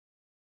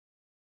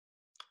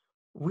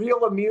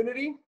Real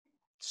immunity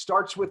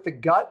starts with the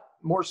gut,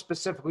 more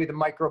specifically the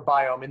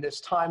microbiome. In this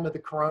time of the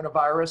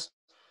coronavirus,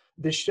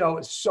 this show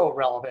is so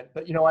relevant.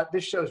 But you know what?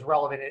 This show is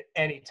relevant at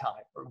any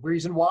time. The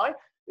reason why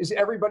is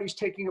everybody's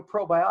taking a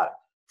probiotic.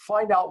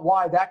 Find out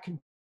why that can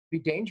be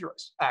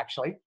dangerous,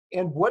 actually,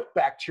 and what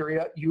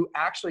bacteria you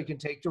actually can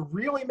take to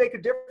really make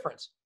a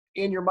difference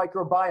in your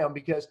microbiome.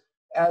 Because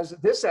as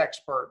this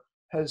expert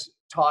has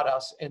taught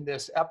us in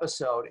this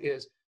episode,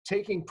 is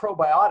taking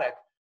probiotic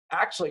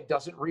actually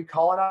doesn't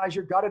recolonize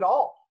your gut at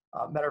all.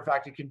 Matter of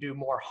fact, it can do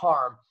more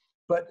harm.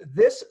 But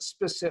this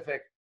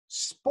specific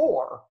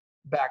spore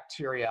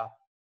bacteria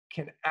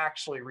can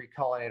actually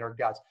recolonate our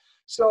guts.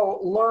 So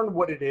learn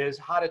what it is,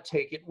 how to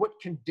take it, what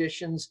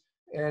conditions,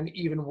 and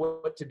even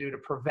what to do to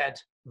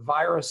prevent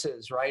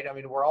viruses, right? I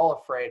mean, we're all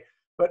afraid.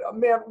 But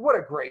man, what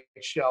a great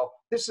show.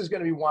 This is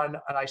going to be one,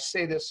 and I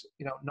say this,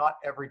 not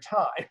every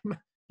time.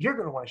 You're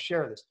going to want to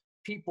share this.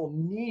 People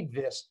need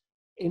this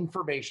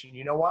information.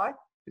 You know why?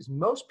 Because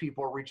most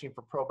people are reaching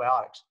for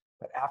probiotics.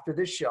 But after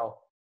this show,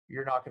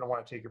 you're not going to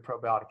want to take your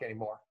probiotic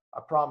anymore.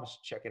 I promise.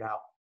 Check it out.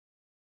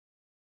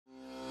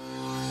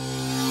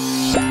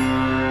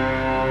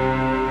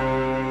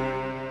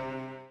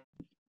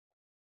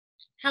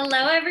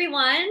 Hello,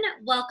 everyone.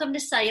 Welcome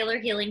to Cellular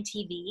Healing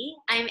TV.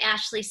 I'm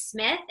Ashley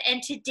Smith,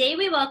 and today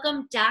we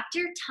welcome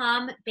Dr.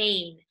 Tom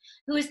Bayne,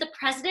 who is the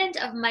President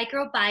of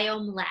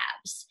Microbiome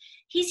Labs.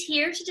 He's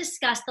here to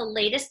discuss the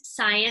latest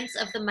science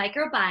of the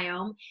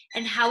microbiome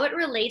and how it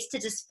relates to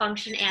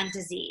dysfunction and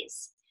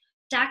disease.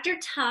 Dr.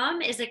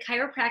 Tom is a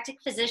chiropractic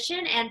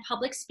physician and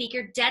public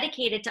speaker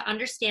dedicated to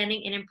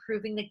understanding and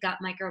improving the gut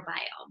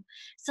microbiome.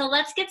 So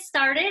let's get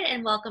started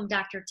and welcome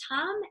Dr.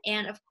 Tom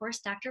and, of course,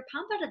 Dr.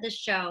 Pompa to the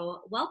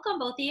show. Welcome,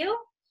 both of you.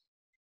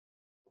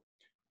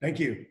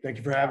 Thank you. Thank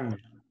you for having me.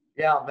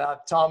 Yeah,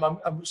 Tom,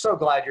 I'm so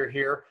glad you're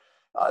here.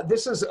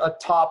 This is a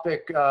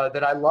topic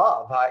that I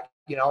love. I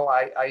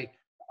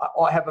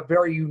have a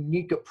very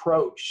unique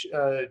approach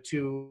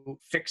to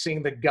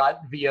fixing the gut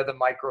via the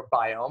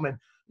microbiome and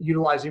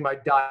utilizing my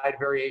diet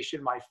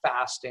variation, my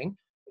fasting,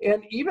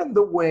 and even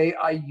the way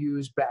I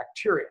use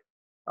bacteria.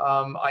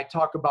 I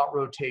talk about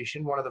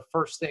rotation. One of the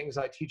first things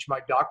I teach my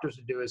doctors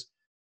to do is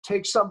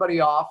take somebody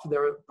off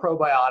their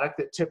probiotic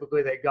that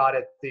typically they got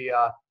at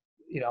the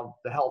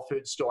health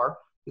food store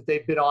that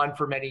they've been on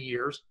for many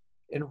years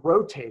and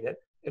rotate it.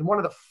 And one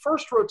of the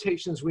first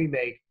rotations we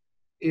make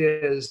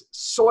is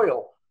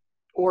soil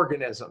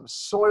organisms,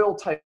 soil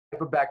type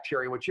of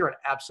bacteria, which you're an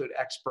absolute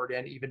expert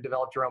in, even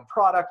developed your own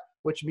product,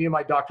 which me and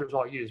my doctors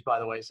all use, by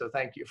the way. So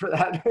thank you for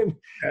that. And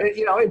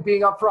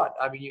being upfront.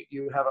 I mean,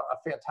 you have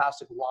a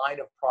fantastic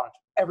line of products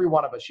every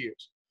one of us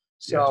use.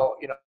 So,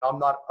 I'm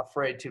not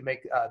afraid to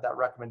make that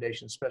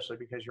recommendation, especially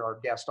because you're our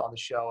guest on the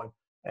show,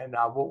 and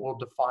we'll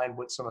define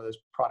what some of those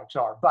products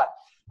are. But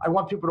I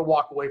want people to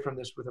walk away from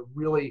this with a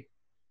really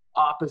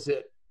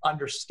opposite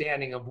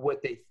understanding of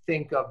what they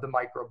think of the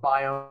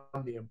microbiome,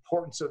 the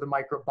importance of the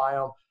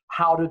microbiome,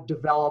 how to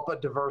develop a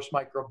diverse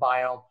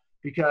microbiome,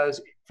 because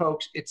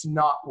folks, it's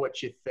not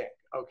what you think,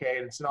 okay?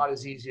 And it's not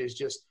as easy as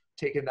just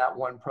taking that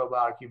one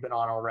probiotic you've been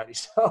on already.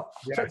 So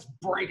let's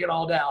break it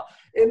all down.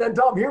 And then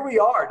Tom, here we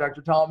are,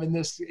 Dr. Tom, in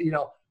this,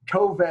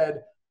 COVID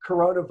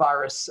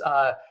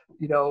coronavirus,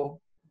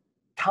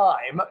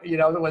 time,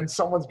 when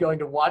someone's going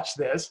to watch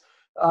this.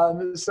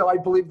 So I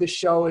believe the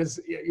show is,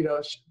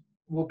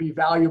 will be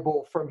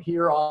valuable from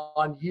here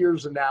on,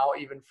 years and now,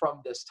 even from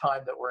this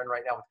time that we're in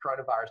right now with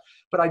coronavirus.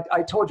 But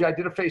I told you, I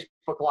did a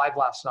Facebook Live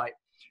last night,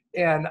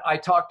 and I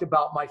talked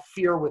about my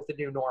fear with the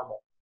new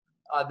normal.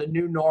 The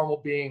new normal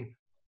being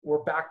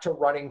we're back to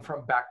running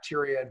from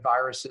bacteria and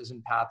viruses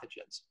and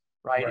pathogens,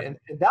 right? And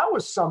that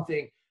was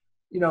something,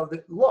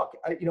 that look,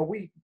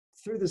 we,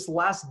 through this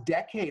last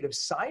decade of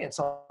science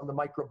on the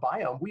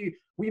microbiome,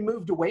 we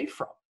moved away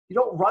from. You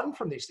don't run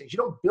from these things. You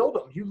don't build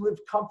them. You live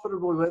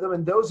comfortably with them.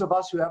 And those of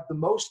us who have the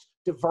most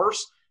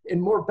diverse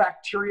and more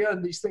bacteria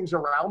and these things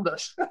around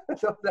us,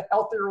 the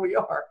healthier we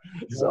are.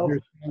 So the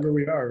stronger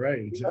we are, right?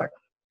 Exactly.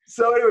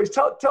 So anyways,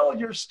 tell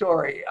your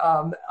story.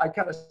 I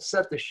kind of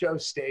set the show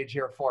stage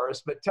here for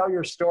us, but tell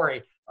your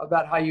story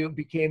about how you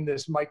became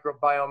this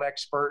microbiome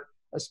expert,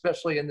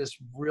 especially in this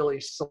really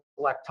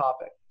select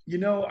topic.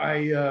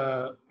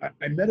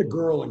 I met a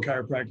girl in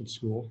chiropractic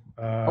school.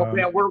 Oh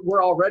man,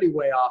 we're already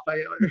way off.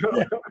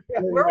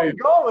 Where are we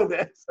going with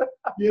this?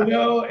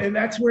 And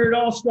that's where it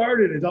all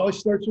started. It always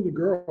starts with a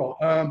girl.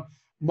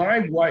 My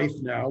wife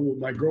now,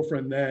 my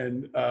girlfriend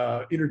then,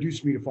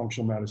 introduced me to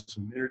functional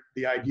medicine,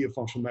 the idea of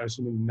functional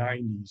medicine in the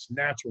 90s.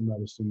 Natural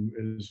medicine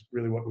is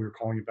really what we were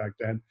calling it back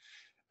then.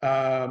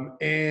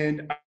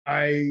 And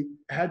I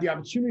had the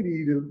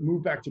opportunity to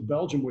move back to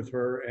Belgium with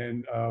her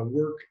and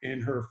work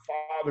in her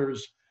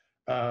father's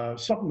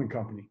supplement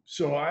company.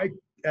 So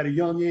at a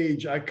young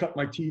age, I cut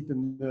my teeth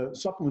in the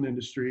supplement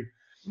industry.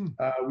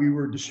 We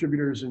were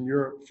distributors in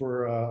Europe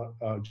for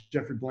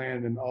Jeffrey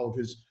Bland and all of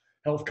his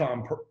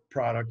HealthCom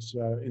products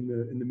in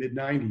the mid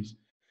 90s.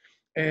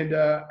 And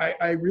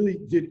I really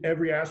did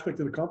every aspect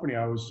of the company.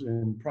 I was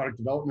in product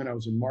development, I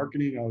was in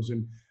marketing, I was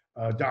in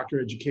doctor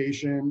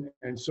education.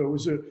 And so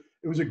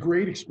it was a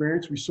great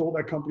experience. We sold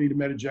that company to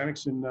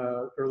Metagenics in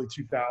early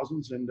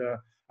 2000s, and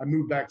I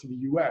moved back to the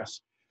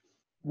US.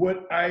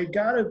 What I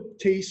got a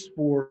taste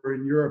for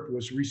in Europe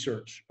was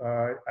research.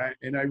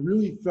 And I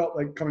really felt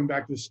like coming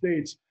back to the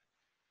States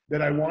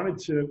that I wanted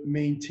to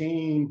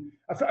maintain,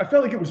 I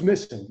felt like it was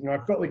missing. You know,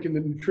 I felt like in the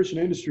nutrition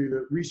industry,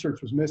 the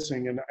research was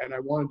missing, and I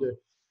wanted to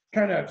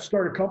kind of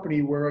start a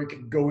company where I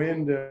could go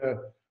into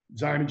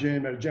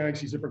Zymogen, Metagenics,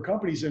 these different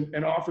companies,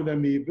 and offer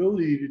them the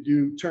ability to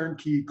do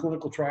turnkey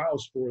clinical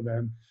trials for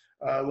them,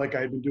 like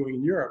I had been doing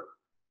in Europe.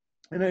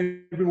 And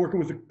I've been working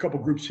with a couple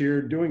groups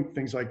here doing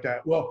things like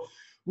that. Well,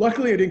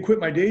 luckily I didn't quit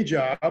my day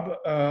job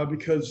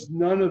because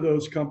none of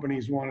those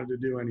companies wanted to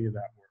do any of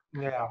that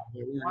work. Yeah.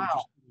 They weren't Wow.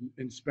 interested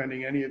in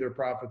spending any of their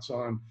profits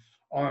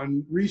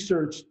on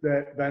research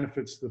that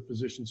benefits the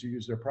physicians who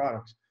use their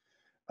products.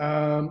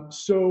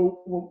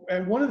 So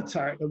at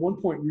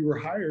one point we were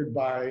hired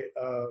by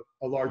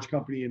a large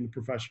company in the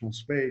professional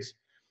space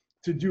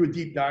to do a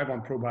deep dive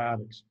on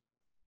probiotics.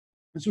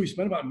 And so we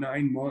spent about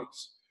 9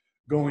 months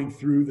going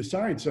through the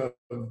science of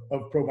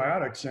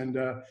probiotics. And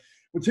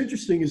what's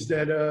interesting is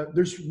that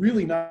there's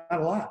really not a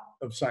lot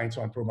of science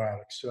on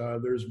probiotics.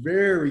 There's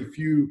very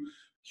few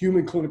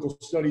human clinical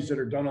studies that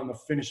are done on the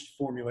finished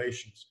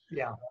formulations.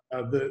 Yeah.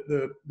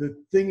 The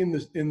thing in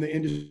the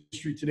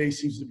industry today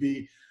seems to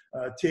be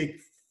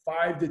take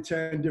 5 to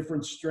 10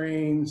 different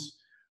strains,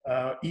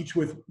 each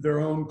with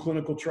their own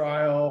clinical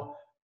trial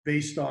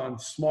based on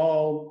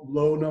small,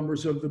 low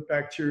numbers of the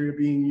bacteria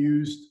being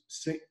used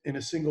in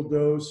a single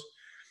dose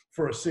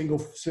for a single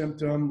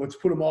symptom. Let's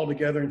put them all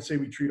together and say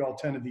we treat all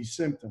 10 of these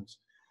symptoms.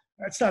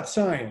 That's not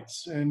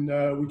science. And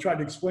we tried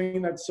to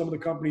explain that to some of the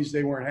companies.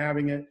 They weren't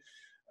having it.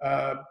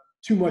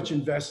 Too much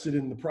invested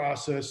in the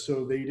process,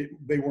 so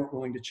they weren't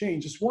willing to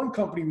change. This one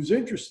company was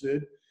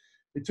interested.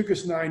 It took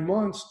us 9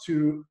 months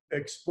to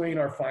explain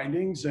our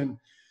findings, and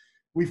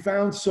we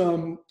found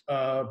some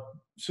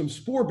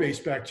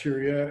spore-based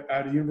bacteria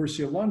out of the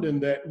University of London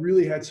that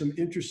really had some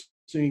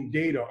interesting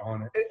data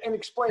on it. And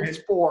explain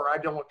spore. I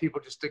don't want people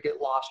just to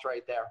get lost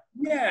right there.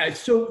 Yeah,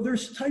 so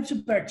there's types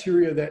of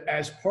bacteria that,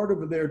 as part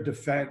of their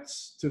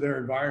defense to their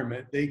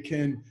environment, they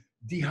can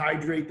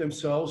dehydrate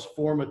themselves,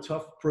 form a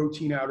tough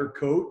protein outer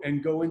coat,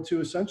 and go into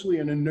essentially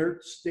an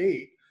inert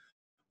state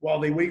while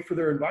they wait for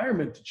their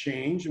environment to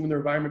change. And when their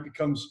environment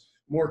becomes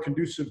more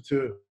conducive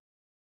to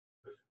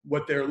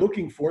what they're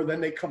looking for,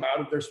 then they come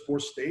out of their spore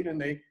state and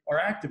they are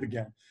active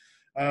again.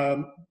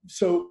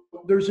 So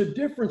there's a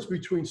difference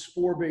between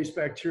spore-based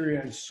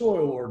bacteria and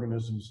soil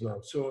organisms,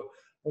 though. So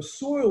a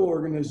soil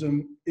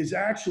organism is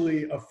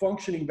actually a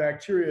functioning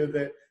bacteria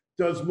that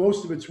does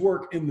most of its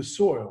work in the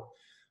soil.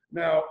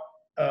 Now,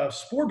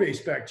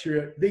 spore-based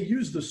bacteria, they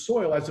use the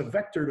soil as a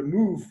vector to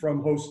move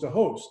from host to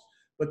host,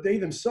 but they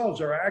themselves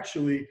are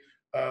actually,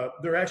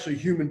 they're actually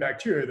human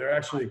bacteria. They're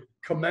actually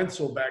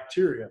commensal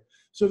bacteria.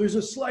 So there's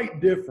a slight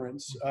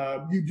difference.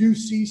 You do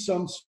see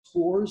some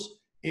spores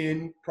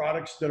in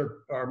products that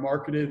are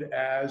marketed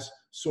as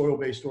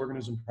soil-based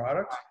organism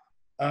products,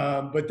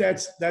 but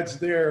that's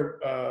their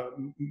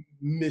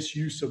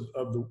misuse of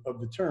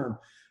the term.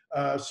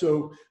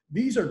 So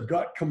these are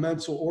gut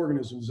commensal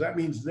organisms. That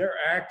means they're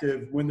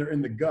active when they're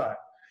in the gut.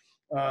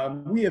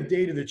 We have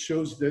data that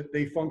shows that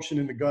they function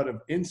in the gut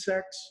of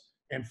insects,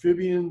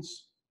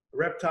 amphibians,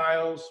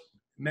 reptiles,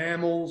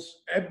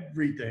 mammals,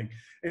 everything.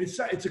 And it's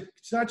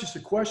not just a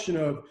question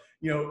of,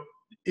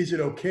 is it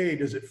okay?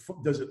 Does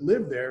it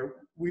live there?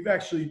 We've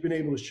actually been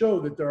able to show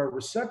that there are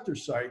receptor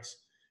sites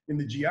in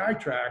the GI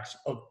tracts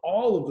of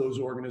all of those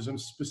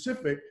organisms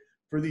specific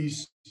for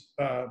these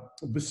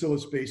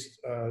bacillus-based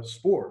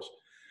spores.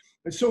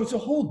 And so it's a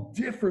whole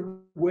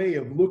different way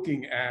of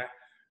looking at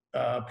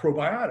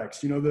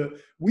probiotics.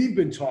 We've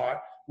been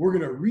taught we're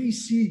going to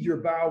reseed your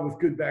bowel with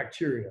good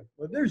bacteria.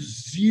 Well,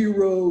 there's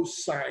zero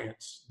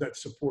science that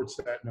supports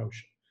that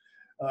notion.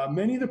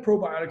 Many of the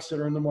probiotics that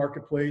are in the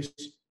marketplace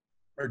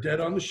are dead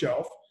on the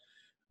shelf,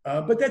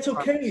 but that's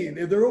okay.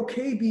 They're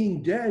okay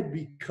being dead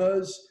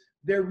because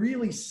they're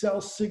really cell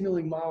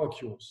signaling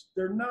molecules.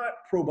 They're not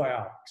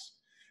probiotics.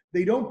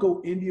 They don't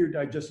go into your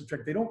digestive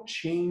tract. They don't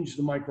change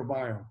the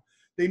microbiome.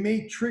 They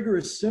may trigger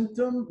a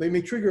symptom. They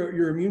may trigger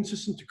your immune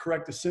system to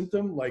correct a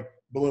symptom like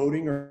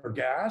bloating or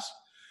gas,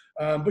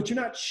 but you're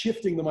not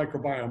shifting the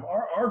microbiome.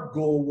 Our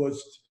goal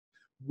was,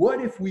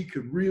 what if we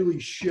could really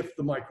shift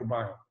the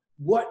microbiome?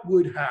 What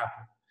would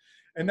happen?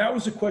 And that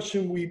was a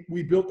question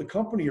we built the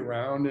company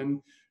around.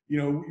 And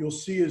you'll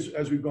see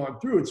as we've gone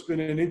through, it's been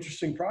an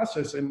interesting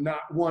process and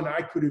not one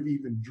I could have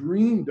even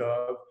dreamed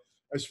of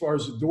as far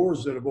as the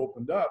doors that have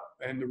opened up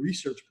and the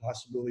research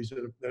possibilities that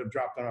have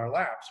dropped on our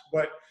laps.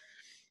 But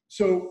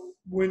so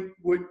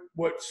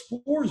what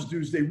spores do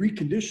is they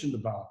recondition the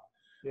bowel.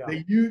 Yeah.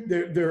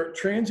 They're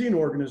transient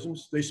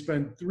organisms. They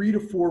spend 3 to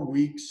 4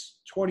 weeks,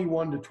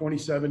 21 to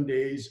 27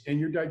 days in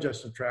your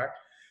digestive tract.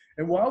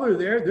 And while they're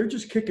there, they're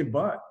just kicking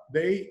butt.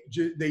 They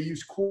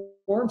use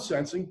quorum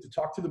sensing to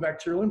talk to the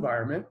bacterial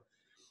environment,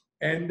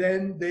 and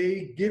then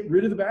they get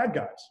rid of the bad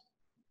guys.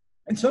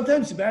 And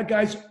sometimes the bad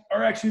guys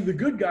are actually the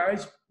good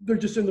guys they're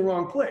just in the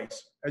wrong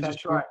place.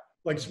 That's right.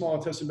 Like small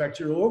intestine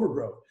bacterial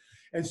overgrowth.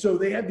 And so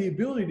they have the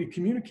ability to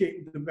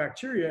communicate with the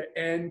bacteria.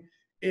 And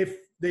if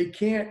they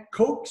can't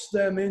coax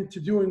them into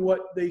doing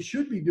what they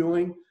should be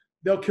doing,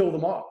 they'll kill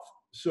them off.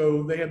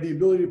 So they have the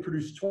ability to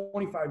produce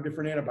 25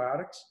 different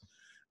antibiotics.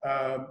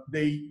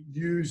 They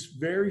use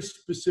very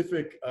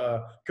specific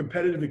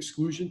competitive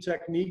exclusion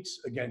techniques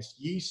against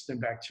yeast and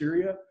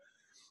bacteria.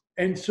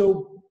 And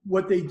so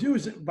what they do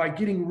is by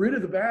getting rid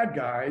of the bad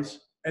guys,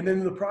 and then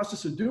in the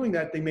process of doing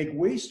that, they make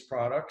waste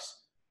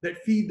products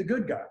that feed the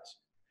good guys.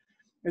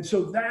 And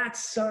so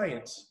that's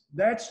science.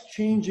 That's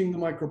changing the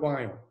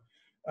microbiome.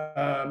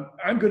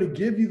 I'm going to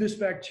give you this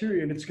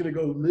bacteria and it's going to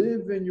go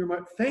live in your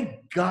mind.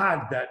 Thank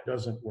God that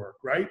doesn't work,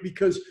 right?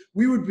 Because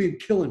we would be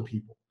killing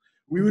people.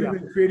 We would have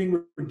been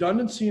creating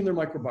redundancy in their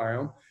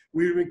microbiome.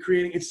 We would have been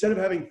creating, instead of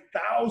having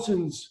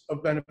thousands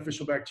of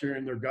beneficial bacteria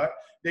in their gut,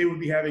 they would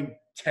be having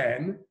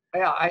 10.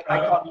 Yeah, I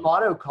call it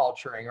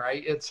monoculturing,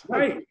 right? It's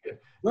right.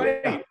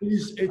 Right.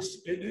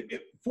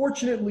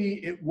 Fortunately,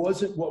 it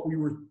wasn't what we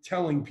were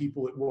telling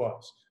people it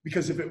was,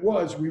 because if it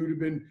was, we would have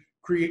been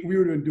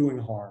doing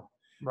harm.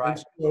 Right.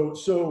 And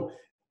so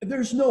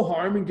there's no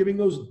harm in giving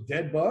those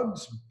dead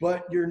bugs,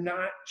 but you're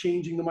not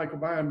changing the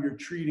microbiome. You're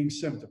treating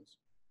symptoms,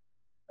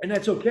 and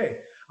that's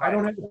okay. Right. I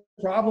don't have a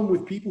problem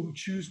with people who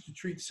choose to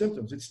treat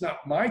symptoms. It's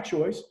not my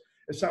choice.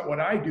 It's not what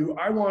I do.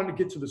 I want to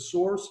get to the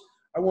source.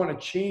 I want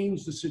to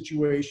change the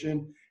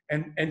situation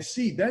and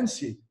see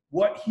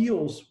what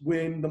heals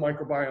when the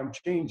microbiome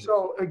changes.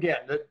 So again,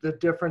 the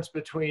difference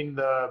between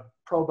the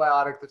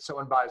probiotic that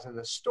someone buys in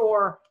the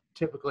store,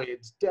 typically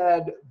it's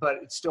dead, but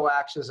it still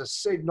acts as a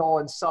signal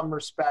in some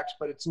respects,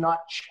 but it's not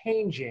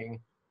changing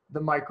the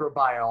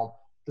microbiome.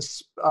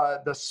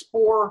 The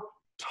spore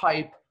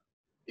type,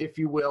 if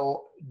you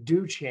will,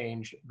 do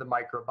change the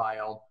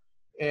microbiome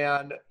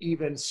and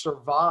even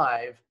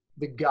survive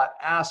the gut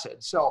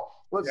acid. So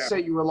let's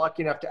say you were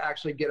lucky enough to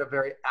actually get a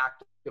very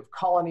active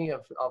colony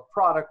of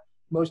product.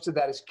 Most of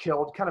that is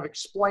killed. Kind of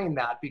explain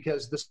that,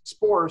 because the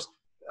spores,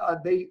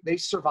 they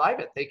survive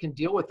it. They can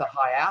deal with the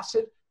high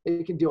acid.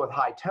 They can deal with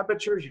high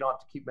temperatures. You don't have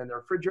to keep them in the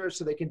refrigerator,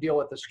 so they can deal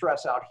with the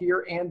stress out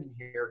here and in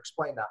here.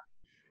 Explain that.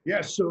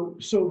 Yeah. So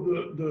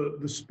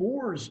the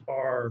spores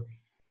are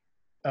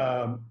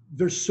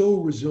they're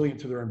so resilient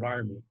to their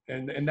environment,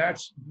 and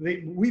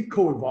we've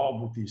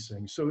co-evolved with these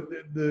things. So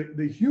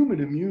the human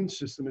immune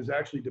system is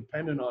actually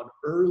dependent on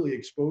early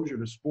exposure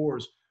to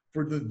spores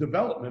for the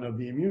development of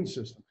the immune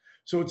system.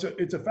 So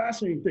it's a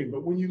fascinating thing.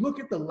 But when you look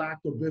at the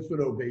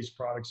lactobifido-based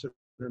products that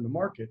are in the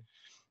market,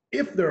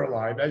 if they're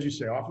alive, as you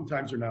say,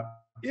 oftentimes they're not.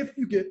 If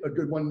you get a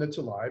good one that's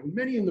alive, and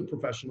many in the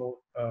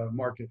professional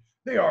market,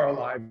 they are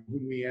alive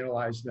when we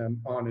analyze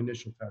them on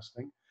initial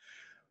testing.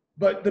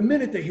 But the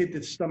minute they hit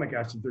the stomach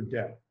acid, they're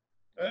dead,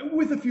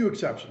 with a few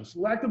exceptions.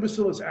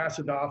 Lactobacillus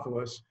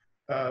acidophilus,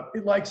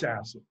 it likes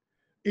acid.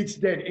 It's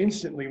dead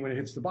instantly when it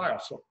hits the bile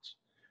salts.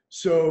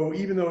 So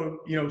even though,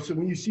 so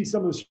when you see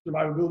some of the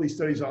survivability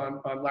studies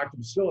on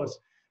lactobacillus,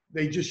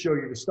 they just show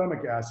you the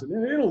stomach acid,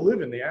 and it'll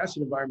live in the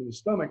acid environment of the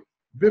stomach.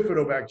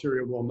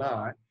 Bifidobacteria will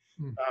not.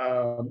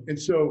 But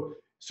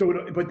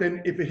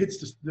then if it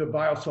hits the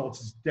bile salts,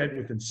 it's dead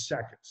within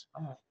seconds.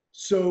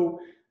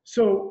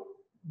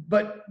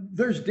 But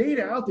there's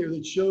data out there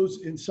that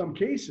shows, in some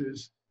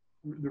cases,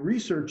 the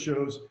research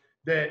shows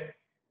that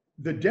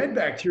the dead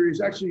bacteria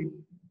actually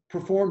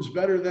performs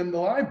better than the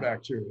live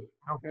bacteria.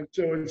 And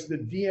so it's the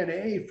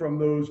DNA from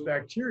those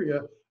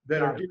bacteria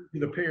that are getting to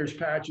the Peyer's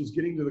patches,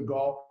 getting to the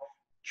gall,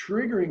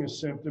 triggering a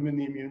symptom in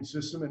the immune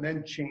system, and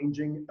then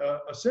changing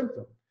a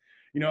symptom.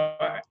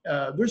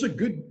 There's a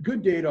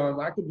good data on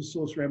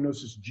Lactobacillus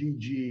rhamnosus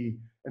GG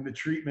and the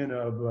treatment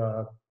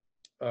of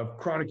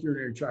chronic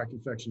urinary tract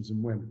infections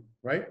in women,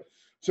 right?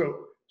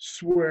 So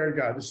swear to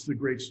God, this is a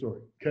great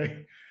story,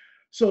 okay?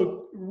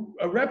 So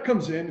a rep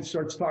comes in and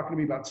starts talking to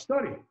me about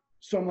study.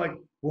 So I'm like,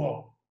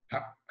 well,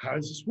 how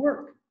does this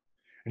work?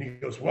 And he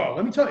goes, well,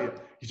 let me tell you.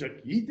 He said,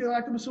 eat the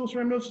Lactobacillus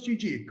rhamnosus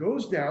GG. It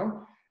goes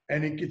down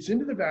and it gets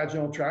into the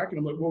vaginal tract. And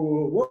I'm like,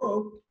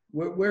 whoa,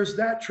 where's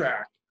that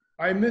tract?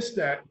 I missed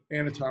that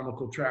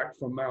anatomical tract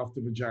from mouth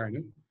to vagina.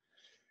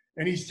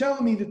 And he's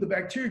telling me that the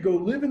bacteria go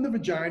live in the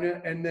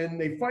vagina and then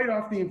they fight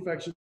off the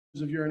infections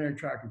of urinary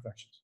tract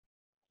infections.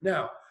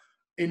 Now,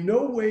 in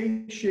no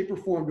way, shape, or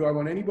form do I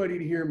want anybody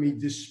to hear me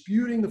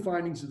disputing the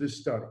findings of this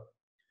study.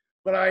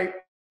 But I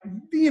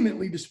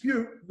vehemently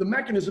dispute the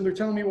mechanism they're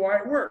telling me why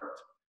it worked.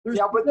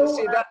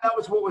 That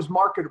was what was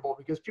marketable,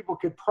 because people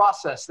could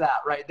process that,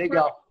 right? They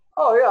go,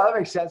 oh yeah, that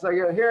makes sense. I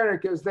go here and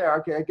it goes there.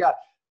 Okay, I got it.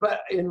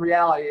 But in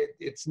reality,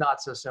 it's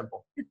not so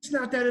simple. It's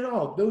not that at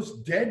all.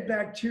 Those dead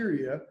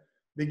bacteria,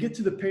 they get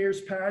to the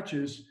Peyer's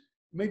patches,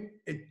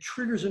 it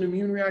triggers an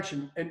immune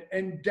reaction,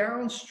 and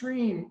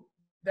downstream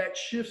that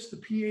shifts the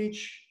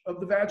pH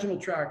of the vaginal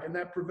tract, and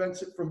that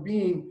prevents it from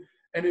being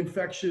an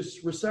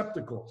infectious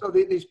receptacle. So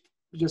these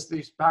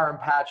Peyer's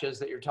patches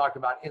that you're talking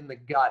about in the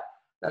gut,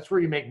 that's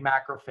where you make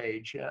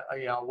macrophage,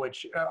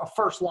 which a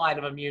first line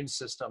of immune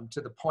system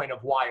to the point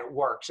of why it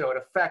works. So it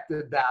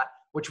affected that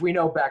which we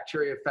know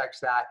bacteria affects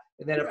that,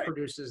 and then it Right.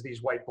 produces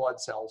these white blood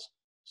cells.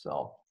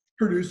 So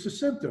Produce a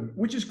symptom,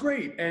 which is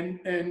great. And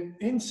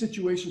in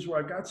situations where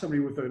I've got somebody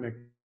with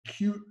an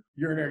acute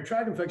urinary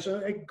tract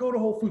infection, I go to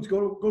Whole Foods,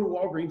 go to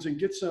Walgreens and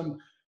get some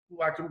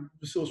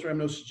Lactobacillus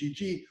rhamnosus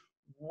GG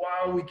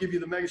while we give you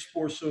the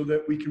megaspore so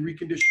that we can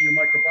recondition your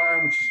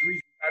microbiome, which is the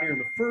reason you're out here in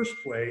the first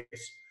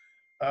place.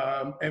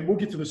 And we'll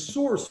get to the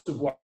source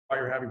of why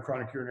you're having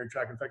chronic urinary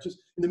tract infections.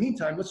 In the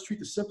meantime, let's treat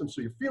the symptoms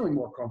so you're feeling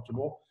more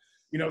comfortable.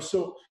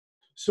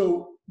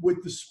 So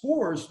with the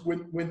spores,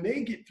 when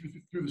they get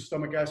through the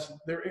stomach acid,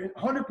 they're in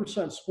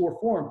 100% spore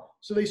form.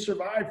 So they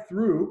survive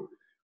through.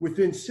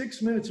 Within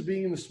 6 minutes of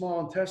being in the small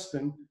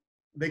intestine,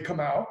 they come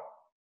out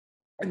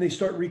and they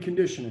start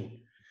reconditioning.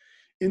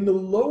 In the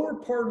lower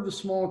part of the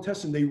small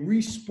intestine, they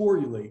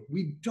resporulate.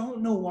 We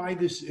don't know why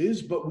this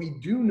is, but we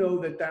do know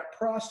that that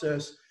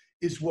process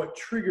is what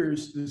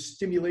triggers the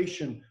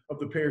stimulation of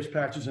the Peyer's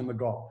patches in the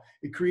gall.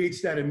 It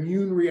creates that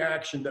immune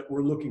reaction that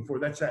we're looking for.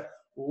 That's that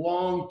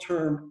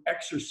long-term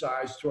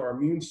exercise to our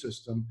immune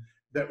system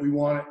that we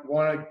want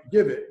to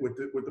give it with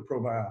the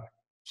probiotic.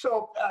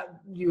 So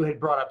you had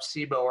brought up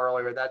SIBO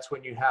earlier. That's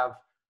when you have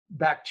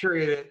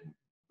bacteria that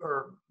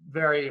are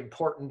very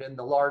important in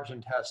the large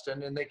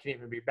intestine, and they can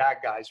even be bad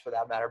guys for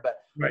that matter. But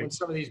Right. when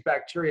some of these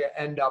bacteria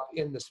end up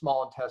in the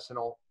small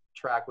intestinal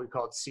tract, we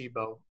call it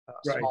SIBO,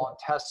 Right. small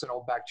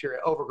intestinal bacteria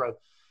overgrowth.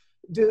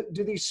 Do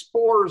these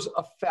spores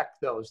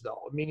affect those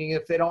though? Meaning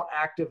if they don't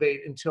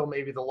activate until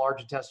maybe the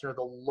large intestine or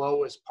the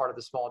lowest part of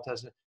the small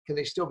intestine, can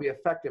they still be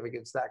effective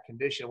against that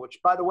condition,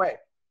 which by the way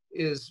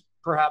is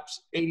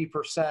perhaps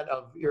 80%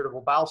 of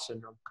irritable bowel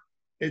syndrome?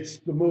 It's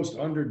the most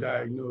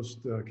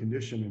underdiagnosed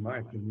condition, in my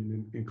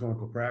opinion, in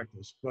clinical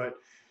practice. But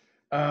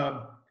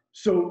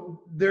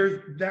so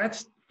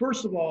that's,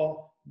 first of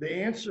all, the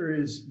answer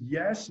is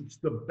yes, it's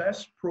the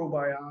best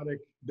probiotic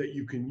that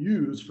you can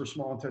use for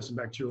small intestine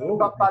bacterial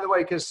overgrowth. But by the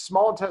way, because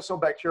small intestinal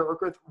bacterial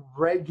overgrowth,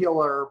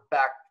 regular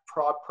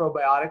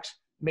probiotics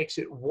makes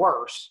it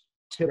worse,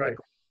 typically.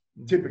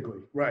 Right. Typically,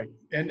 right.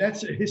 And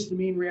that's a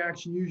histamine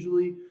reaction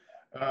usually.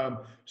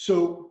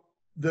 So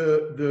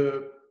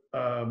the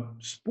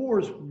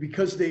spores,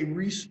 because they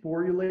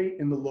resporulate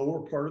in the lower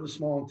part of the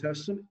small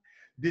intestine,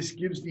 this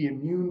gives the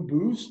immune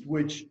boost,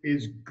 which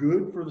is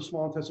good for the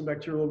small intestine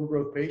bacterial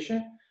overgrowth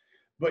patient,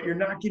 but you're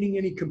not getting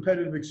any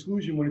competitive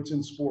exclusion when it's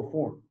in spore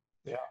form.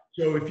 Yeah.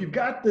 So if you've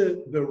got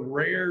the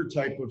rare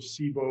type of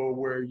SIBO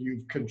where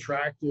you've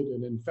contracted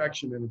an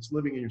infection and it's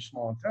living in your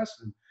small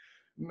intestine,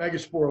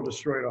 megaspore will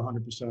destroy it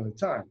 100% of the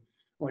time.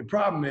 Only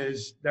problem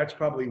is that's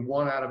probably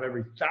 1 out of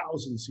every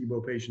 1,000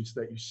 SIBO patients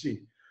that you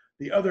see.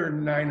 The other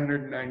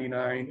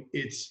 999,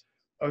 it's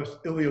an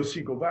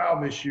ileocecal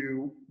valve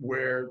issue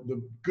where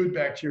the good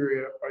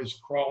bacteria is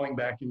crawling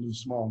back into the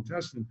small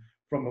intestine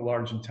from the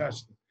large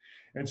intestine.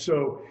 And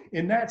so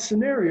in that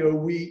scenario,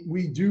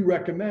 we do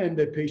recommend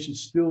that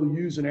patients still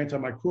use an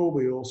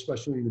antimicrobial,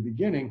 especially in the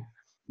beginning,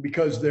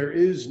 because there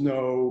is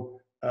no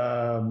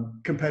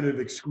competitive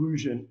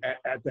exclusion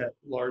at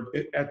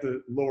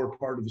the lower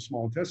part of the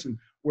small intestine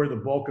where the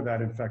bulk of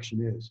that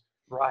infection is.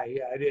 Right.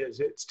 Yeah, it is.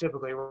 It's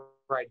typically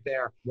right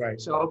there. Right.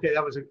 So, okay,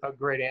 that was a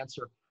great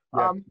answer.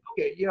 Yeah.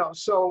 Okay,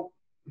 so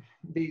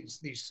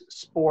these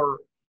spore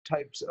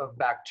types of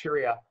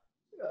bacteria,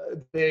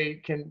 they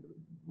can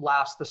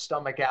last the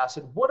stomach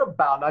acid. What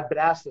about, and I've been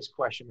asked this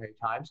question many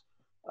times,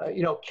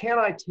 can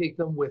I take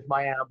them with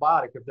my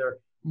antibiotic if they're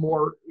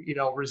more,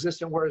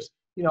 resistant, whereas,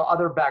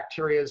 other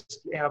bacteria's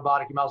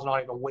antibiotic, you might as well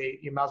not even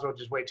wait. You might as well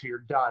just wait till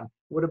you're done.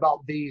 What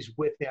about these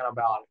with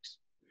antibiotics?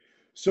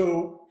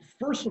 So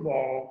first of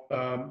all,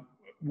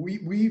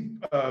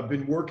 we've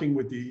been working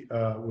with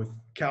with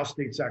Cal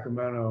State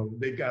Sacramento.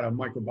 They've got a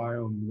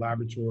microbiome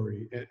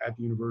laboratory at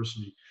the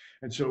university.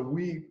 And so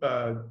we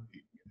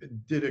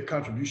did a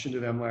contribution to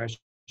them last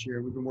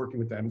year. We've been working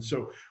with them. And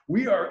so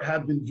we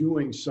have been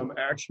doing some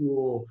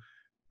actual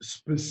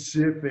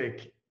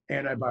specific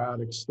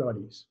antibiotic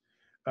studies.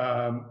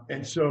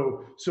 And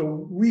so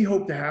we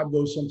hope to have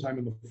those sometime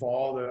in the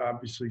fall. That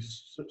obviously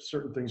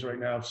certain things right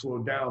now have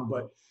slowed down,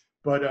 but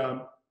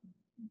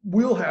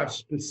we'll have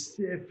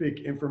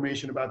specific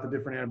information about the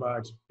different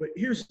antibiotics. But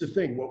here's the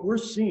thing, what we're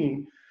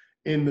seeing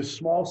in the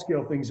small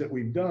scale things that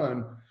we've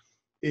done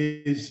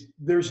is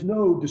there's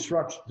no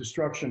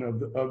destruction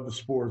of the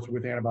spores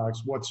with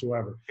antibiotics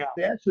whatsoever. Yeah.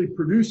 They actually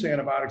produce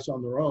antibiotics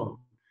on their own.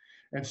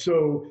 And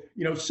so,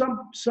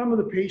 some of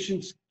the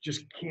patients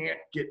just can't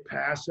get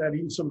past that.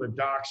 Even some of the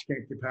docs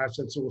can't get past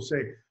that. So we'll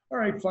say, all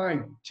right,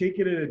 fine, take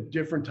it at a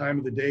different time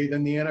of the day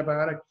than the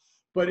antibiotic.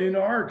 But in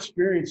our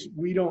experience,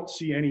 we don't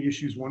see any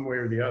issues one way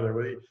or the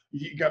other.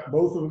 You got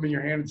both of them in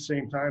your hand at the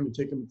same time and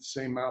take them at the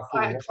same mouthful.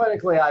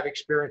 Clinically, I've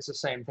experienced the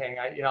same thing.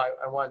 I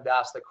wanted to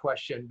ask the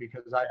question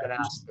because I've been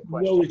asked the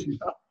question. No issues.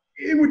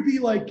 It would be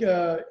like,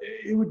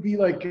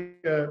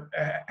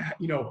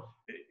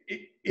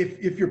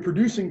 if you're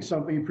producing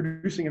something, you're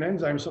producing an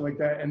enzyme or something like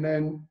that, and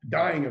then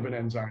dying of an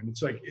enzyme.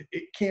 It's like,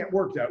 it can't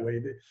work that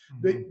way.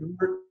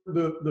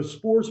 The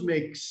spores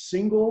make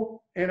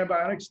single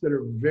antibiotics that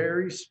are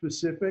very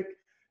specific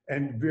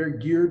and very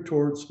geared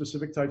towards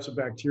specific types of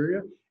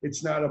bacteria.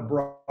 It's not a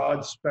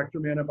broad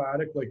spectrum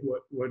antibiotic like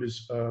what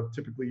is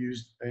typically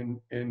used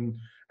in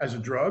as a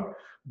drug,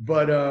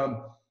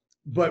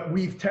 but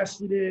we've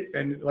tested it,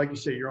 and like you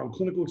say, your own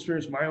clinical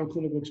experience, my own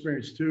clinical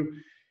experience too.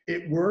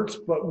 It works,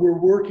 but we're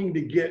working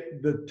to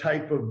get the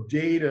type of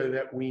data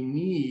that we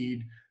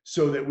need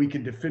so that we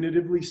can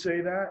definitively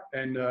say that,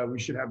 and we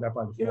should have that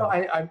by the fall. You know,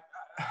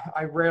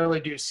 I rarely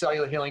do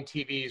cellular healing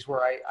TVs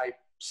where I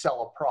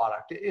sell a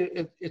product.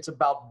 It's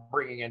about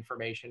bringing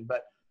information,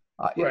 but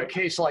in a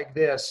case like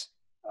this,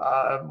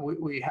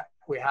 we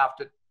have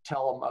to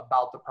tell them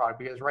about the product,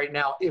 because right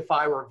now, if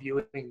I were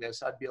viewing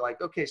this, I'd be like,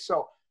 okay,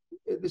 so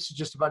this is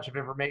just a bunch of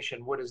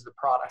information. What is the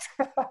product?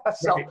 So right,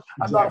 exactly.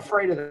 I'm not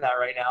afraid of that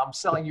right now. I'm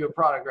selling you a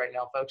product right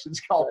now, folks. It's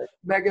called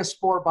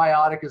Megaspore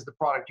Biotic is the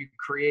product you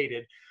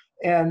created.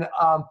 And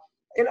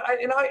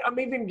I'm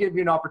even giving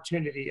you an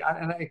opportunity.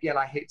 And again,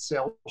 I hate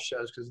sales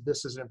shows because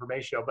this is an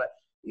information show, but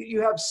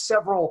you have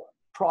several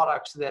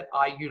products that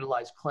I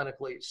utilize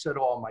clinically. So do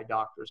all my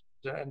doctors.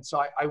 And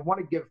so I want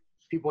to give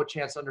people a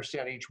chance to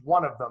understand each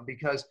one of them,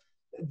 because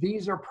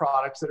these are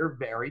products that are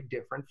very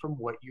different from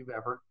what you've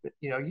ever,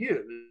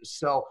 used.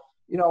 So,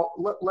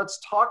 let's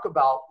talk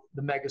about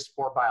the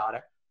Megaspore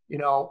Biotic.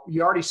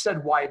 You already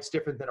said why it's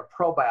different than a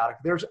probiotic.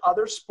 There's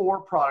other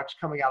spore products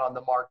coming out on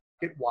the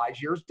market. Why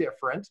is yours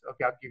different?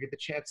 Okay, you get the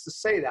chance to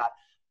say that.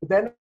 But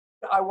then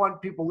I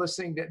want people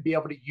listening to be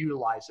able to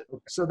utilize it.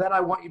 So then I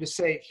want you to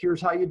say,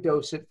 here's how you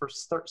dose it for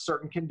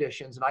certain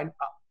conditions. And I'm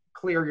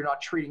clear you're not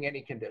treating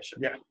any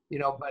condition. Yeah.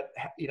 But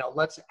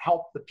let's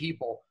help the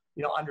people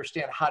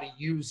understand how to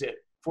use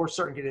it for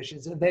certain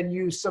conditions, and then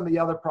use some of the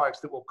other products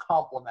that will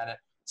complement it.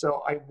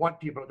 So I want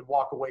people to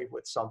walk away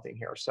with something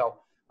here. So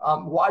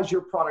why is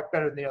your product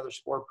better than the other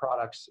spore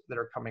products that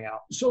are coming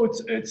out? So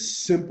it's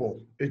simple.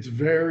 It's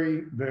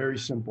very, very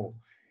simple.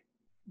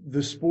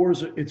 The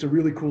spores, it's a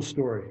really cool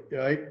story,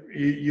 right?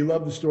 You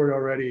love the story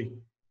already.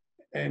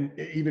 And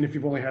even if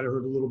you've only heard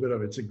a little bit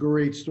of it, it's a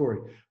great story.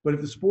 But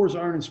if the spores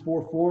aren't in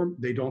spore form,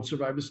 they don't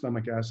survive the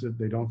stomach acid,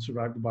 they don't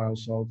survive the bile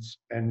salts,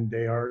 and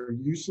they are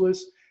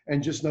useless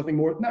and just nothing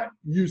more, not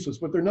useless,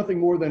 but they're nothing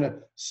more than a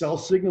cell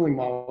signaling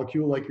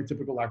molecule like your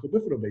typical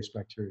lactobifidobased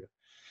bacteria.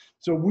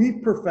 So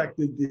we've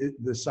perfected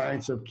the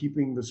science of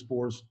keeping the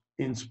spores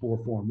in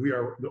spore form. We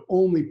are the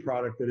only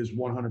product that is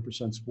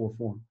 100% spore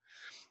form.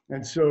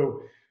 And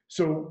so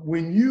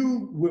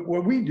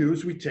what we do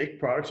is we take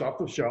products off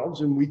the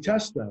shelves and we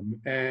test them.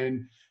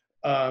 And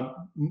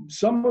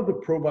some of the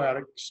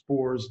probiotic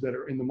spores that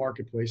are in the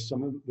marketplace,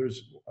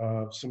 there's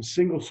some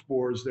single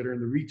spores that are in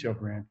the retail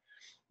brand.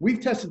 We've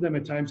tested them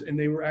at times and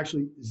they were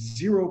actually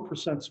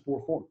 0%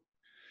 spore form.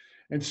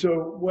 And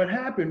so what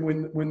happened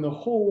when the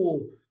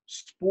whole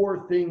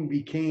spore thing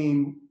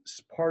became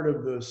part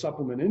of the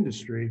supplement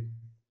industry,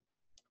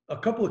 a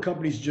couple of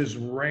companies just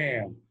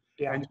ran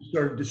and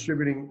started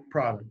distributing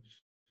products.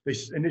 They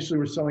initially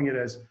were selling it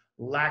as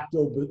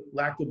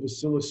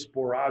lactobacillus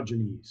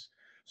sporogenes.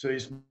 So they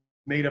just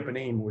made up a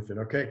name with it,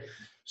 okay?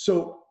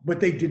 So, but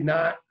they did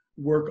not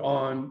work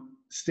on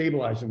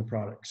stabilizing the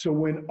product. So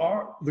when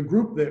the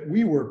group that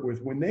we work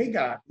with, when they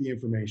got the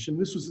information,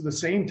 this was at the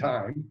same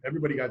time,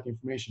 everybody got the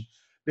information,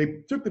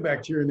 they took the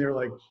bacteria and they're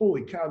like,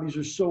 holy cow, these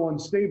are so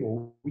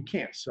unstable, we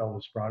can't sell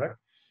this product.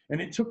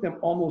 And it took them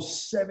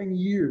almost 7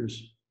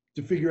 years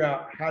to figure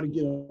out how to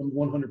get them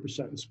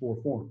 100% in spore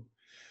form.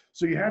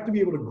 So you have to be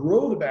able to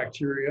grow the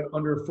bacteria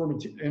under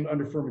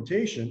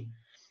fermentation.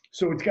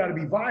 So it's got to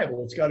be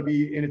viable. It's got to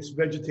be in its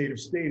vegetative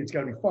state. It's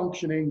got to be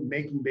functioning,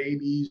 making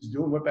babies,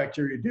 doing what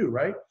bacteria do,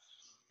 right?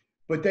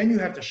 But then you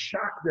have to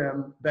shock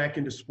them back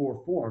into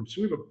spore form.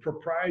 So we have a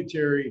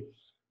proprietary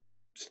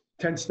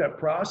 10-step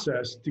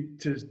process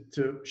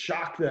to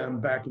shock them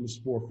back into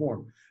spore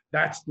form.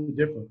 That's the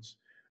difference.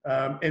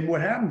 And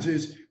what happens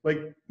is,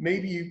 like,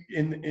 maybe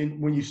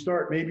when you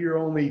start, maybe you're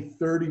only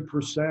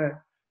 30%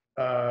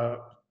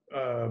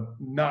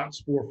 not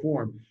spore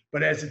form.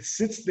 But as it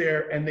sits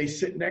there and they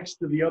sit next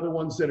to the other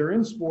ones that are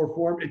in spore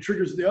form, it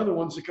triggers the other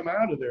ones to come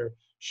out of their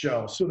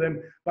shell. So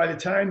then by the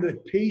time the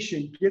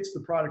patient gets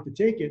the product to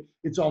take it,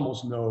 it's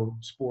almost no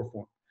spore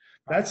form.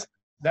 That's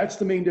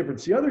the main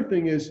difference. The other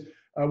thing is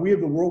we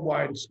have the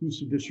worldwide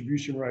exclusive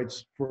distribution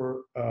rights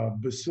for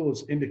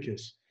Bacillus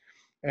indicus.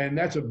 And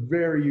that's a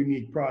very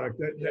unique product.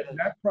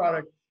 That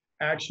product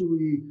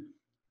actually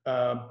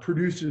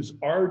produces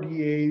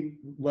RDA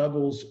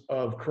levels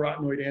of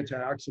carotenoid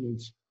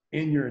antioxidants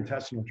in your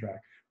intestinal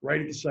tract,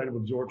 right at the site of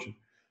absorption.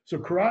 So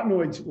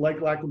carotenoids, like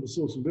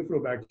lactobacillus and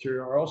bifidobacteria,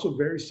 are also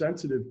very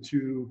sensitive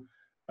to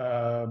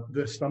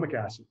the stomach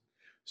acid.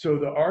 So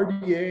the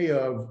RDA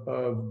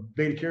of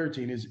beta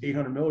carotene is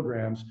 800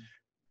 milligrams.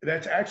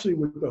 That's actually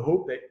with the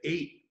hope that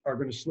 8 are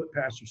going to slip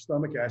past your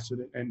stomach acid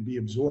and be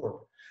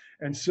absorbed.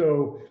 And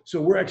so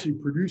we're actually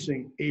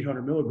producing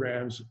 800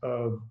 milligrams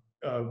of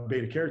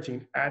beta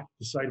carotene at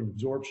the site of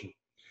absorption.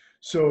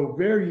 So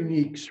very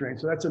unique strain.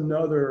 So that's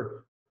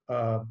another.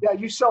 Yeah,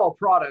 you sell a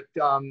product.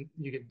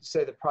 You could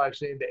say the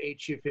product's name, the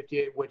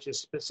HU58, which is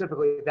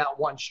specifically that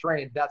one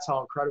strain. That's how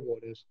incredible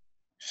it is.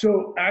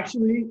 So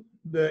actually,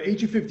 The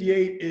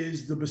HU58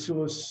 is the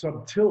Bacillus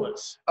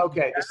subtilis.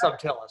 Okay, the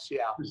subtilis,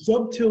 yeah. The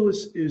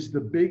subtilis is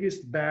the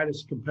biggest,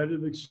 baddest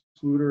competitive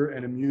excluder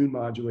and immune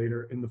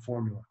modulator in the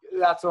formula.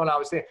 That's the one I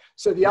was thinking.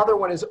 So the other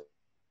one is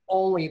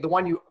only the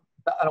one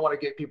I don't want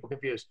to get people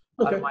confused.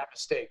 Okay. My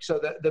mistake. So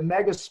the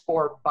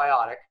Megaspore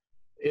Biotic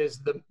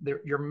is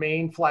your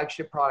main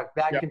flagship product.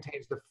 That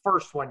contains the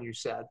first one you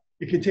said.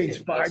 It contains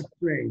 5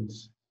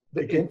 strains.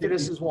 The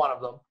Infidus is one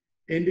of them.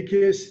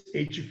 Indicus,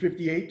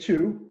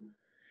 HU58-2.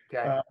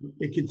 Okay.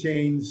 It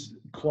contains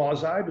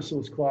clausi,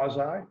 Bacillus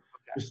clausi,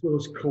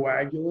 Bacillus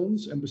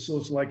coagulans, and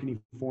Bacillus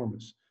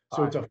licheniformis.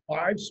 So it's a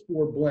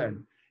 5-spore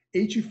blend.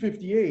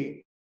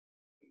 HU58,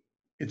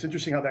 it's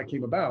interesting how that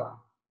came about.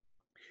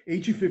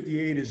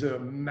 HU58 is a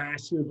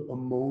massive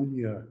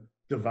ammonia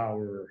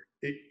devourer.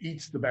 It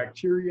eats the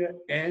bacteria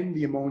and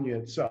the ammonia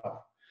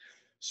itself.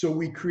 So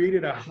we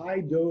created a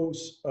high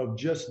dose of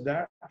just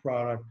that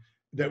product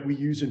that we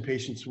use in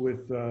patients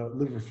with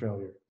liver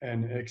failure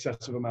and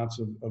excessive amounts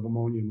of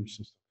ammonia in their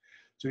system.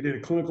 So we did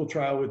a clinical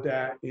trial with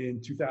that in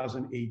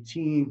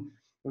 2018.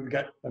 We've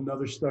got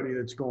another study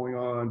that's going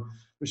on.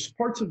 There's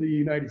parts of the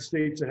United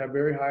States that have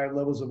very high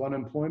levels of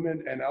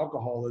unemployment and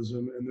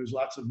alcoholism, and there's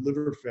lots of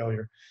liver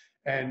failure.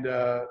 And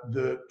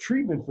the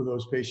treatment for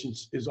those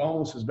patients is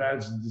almost as bad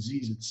as the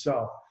disease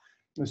itself.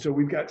 And so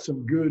we've got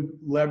some good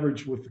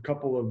leverage with a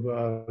couple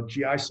of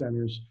GI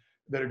centers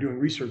that are doing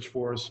research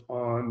for us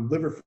on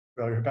liver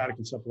failure, hepatic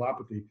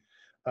encephalopathy,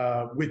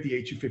 with the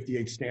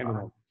HU58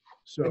 standalone.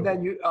 So, and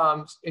then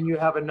you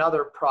have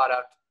another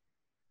product,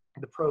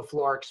 the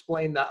ProFlora.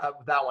 Explain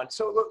that one.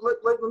 So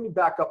let me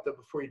back up though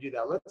before you do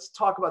that. Let's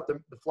talk about the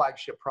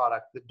flagship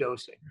product, the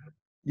dosing.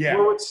 Yeah.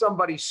 Where would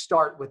somebody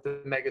start with the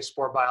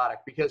Megaspore Biotic?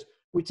 Because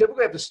we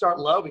typically have to start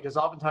low because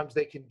oftentimes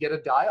they can get a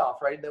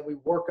die-off, right? And then we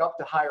work up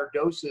to higher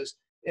doses.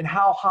 And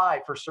how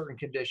high for certain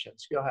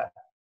conditions? Go ahead.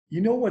 You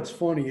know what's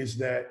funny is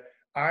that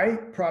I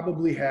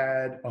probably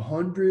had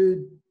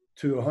 100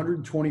 to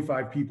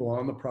 125 people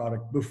on the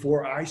product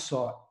before I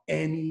saw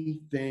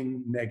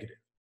anything negative,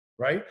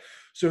 right?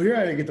 So here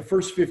I get the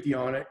first 50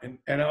 on it,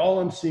 and all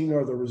I'm seeing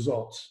are the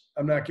results.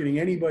 I'm not getting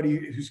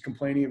anybody who's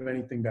complaining of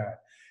anything bad.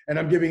 And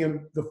I'm giving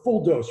them the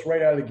full dose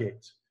right out of the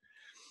gates.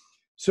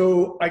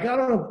 So I got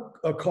on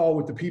a call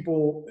with the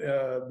people,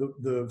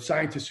 the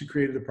scientists who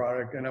created the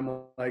product, and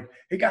I'm like,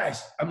 hey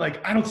guys,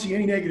 I don't see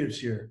any negatives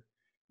here.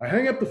 I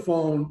hang up the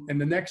phone,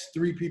 and the next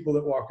 3 people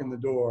that walk in the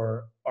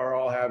door are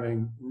all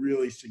having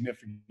really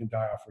significant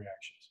die-off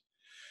reactions.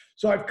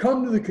 So I've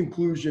come to the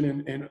conclusion,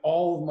 in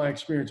all of my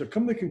experience, I've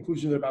come to the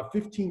conclusion that about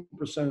 15%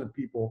 of the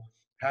people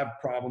have a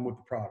problem with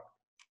the product.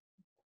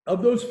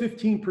 Of those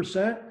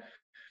 15%,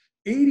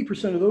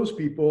 80% of those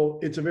people,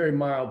 it's a very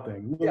mild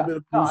thing. A little bit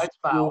of it's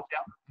mild.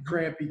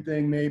 Crampy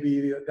thing,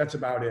 maybe. That's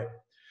about it.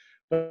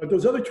 But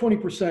those other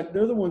 20%,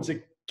 they're the ones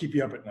that keep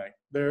you up at night.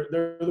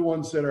 They're the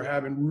ones that are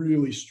having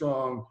really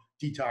strong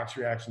detox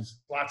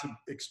reactions, lots of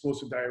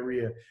explosive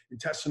diarrhea,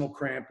 intestinal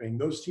cramping.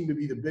 Those seem to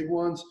be the big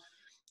ones.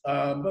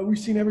 But we've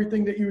seen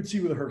everything that you would see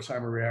with a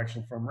Herxheimer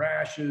reaction, from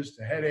rashes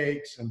to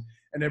headaches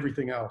and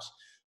everything else.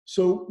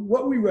 So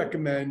what we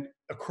recommend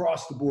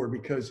across the board,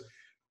 because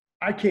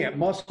I can't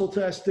muscle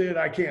test it.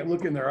 I can't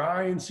look in their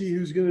eye and see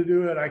who's going to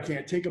do it. I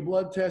can't take a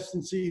blood test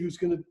and see who's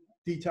going to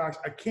detox.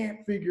 I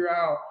can't figure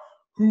out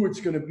who it's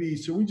going to be.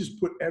 So we just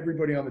put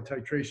everybody on the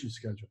titration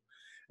schedule.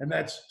 And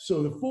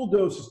so the full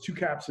dose is 2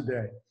 caps a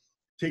day,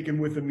 taken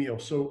with a meal.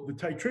 So the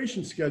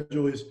titration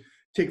schedule is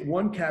take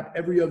 1 cap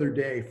every other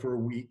day for a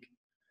week,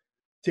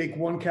 take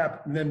 1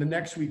 cap, and then the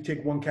next week,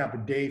 take 1 cap a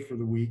day for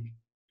the week.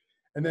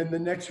 And then the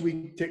next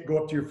week, go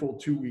up to your full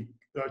 2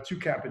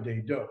 cap a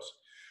day dose.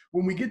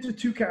 When we get to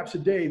 2 caps a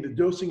day, the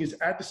dosing is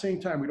at the same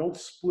time. We don't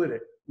split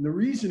it. And the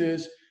reason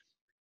is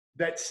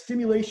that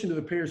stimulation to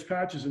the Peyer's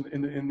patches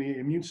in the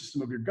immune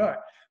system of your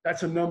gut,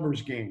 that's a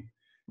numbers game.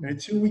 And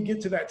until we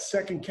get to that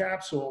second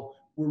capsule,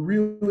 we're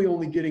really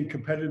only getting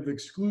competitive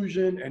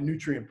exclusion and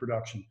nutrient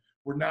production.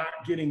 We're not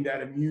getting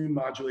that immune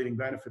modulating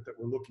benefit that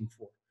we're looking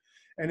for.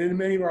 And in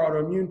many of our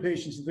autoimmune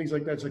patients and things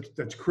like that,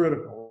 that's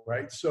critical,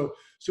 right? So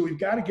we've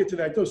got to get to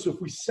that dose. So if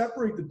we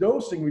separate the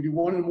dosing, we do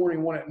 1 in the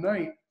morning, 1 at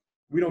night,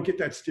 we don't get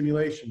that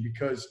stimulation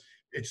because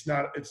it's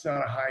not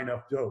a high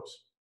enough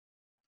dose.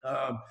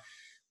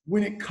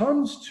 When it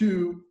comes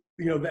to,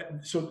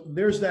 so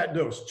there's that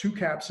dose, 2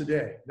 caps a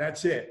day,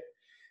 that's it.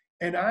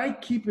 And I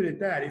keep it at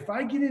that. If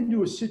I get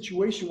into a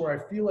situation where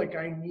I feel like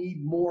I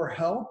need more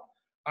help,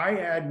 I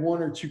add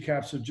 1 or 2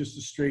 caps of just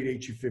a straight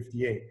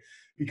HU58.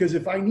 Because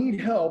if I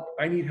need help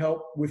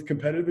with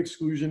competitive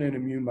exclusion and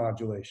immune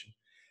modulation.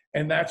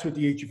 And that's what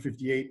the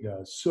HU58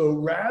 does. So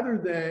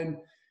rather than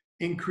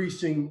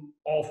increasing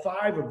all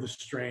 5 of the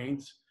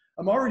strains,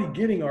 I'm already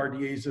getting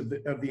RDAs of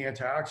the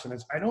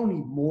antioxidants. I don't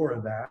need more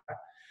of that.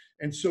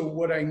 And so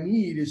what I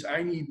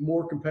need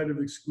more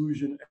competitive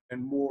exclusion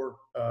and more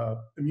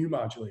immune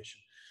modulation.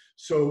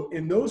 So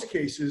in those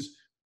cases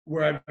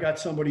where I've got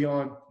somebody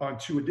on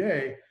 2 a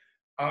day,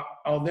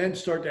 I'll then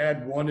start to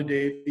add 1 a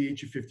day of the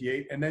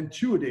HU58 and then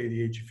 2 a day of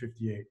the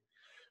HU58.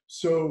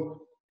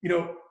 So,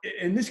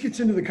 and this gets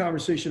into the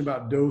conversation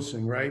about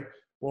dosing, right?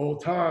 Well,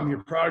 Tom,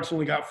 your product's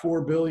only got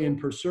 4 billion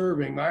per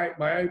serving.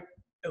 My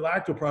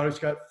lacto product's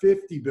got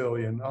 50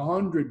 billion,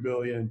 100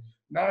 billion,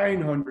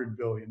 900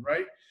 billion,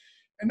 right?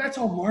 And that's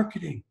all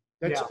marketing.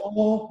 That's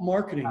all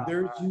marketing.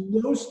 There's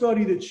no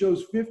study that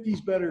shows 50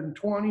 is better than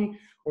 20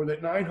 or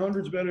that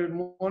 900 is better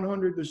than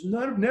 100. There's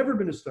never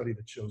been a study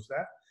that shows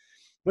that.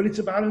 But it's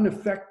about an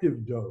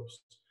effective dose.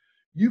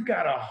 You've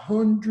got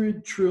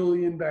 100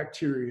 trillion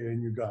bacteria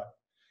in your gut.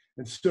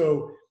 And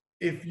so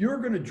if you're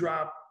going to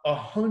drop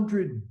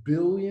 100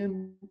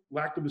 billion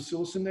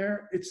lactobacillus in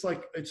there, it's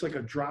like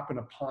a drop in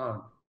a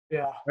pond.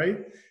 Yeah.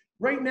 Right?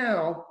 Right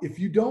now, if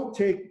you don't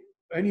take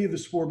any of the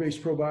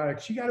spore-based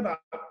probiotics, you got about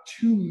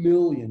 2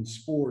 million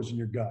spores in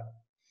your gut.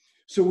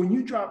 So when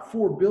you drop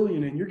 4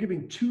 billion in, you're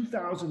giving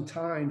 2,000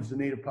 times the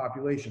native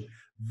population.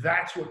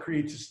 That's what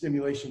creates a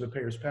stimulation of the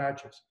Peyer's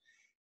patches.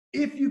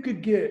 If you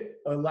could get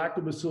a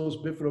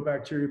lactobacillus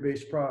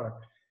bifidobacteria-based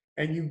product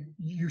and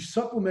you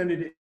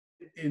supplemented it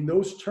in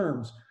those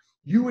terms,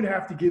 you would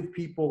have to give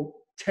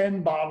people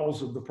 10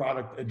 bottles of the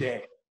product a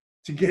day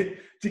to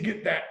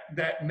get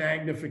that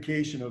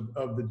magnification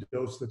of the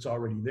dose that's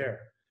already there.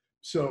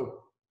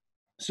 So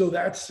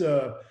that's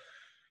I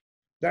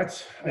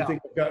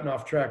think I've gotten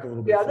off track a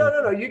little bit. Yeah,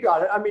 no, you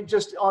got it. I mean,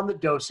 just on the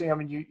dosing, I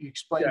mean, you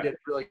explained it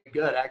really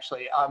good,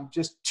 actually.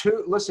 Just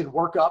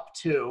work up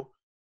to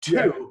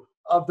two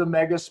of the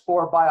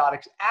Megaspore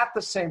biotics at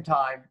the same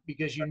time,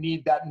 because you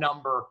need that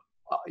number,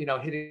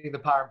 hitting the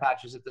power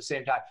patches at the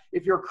same time.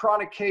 If you're a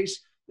chronic case,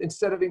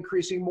 instead of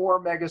increasing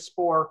more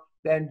Megaspore,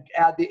 then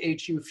add the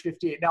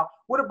HU58. Now,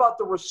 what about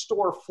the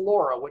Restore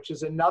Flora, which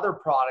is another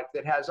product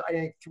that has, I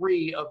think,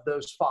 3 of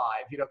those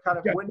 5?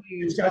 When do you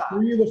use that? It's got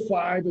 3 of the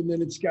 5, and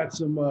then it's got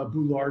some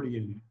Boulardi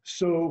in it.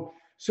 So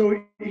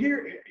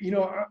here,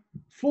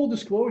 full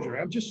disclosure,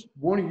 I'm just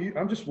one of you.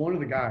 I'm just one of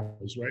the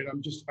guys, right?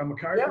 I'm a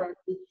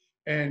chiropractor,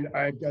 and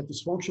I've got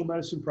this functional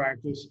medicine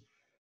practice.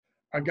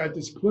 I've got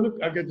this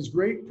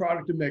great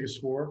product in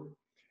Megaspore.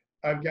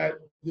 I've got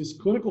this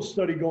clinical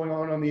study going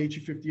on the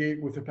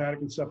HU58 with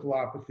hepatic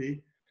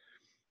encephalopathy.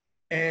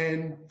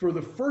 And for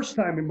the first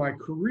time in my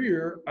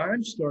career,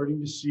 I'm starting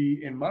to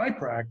see in my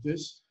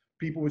practice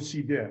people with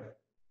C. diff.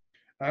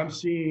 I'm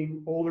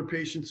seeing older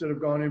patients that have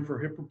gone in for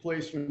hip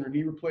replacement or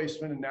knee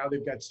replacement, and now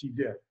they've got C.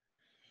 diff.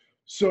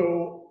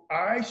 So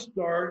I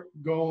start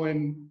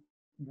going,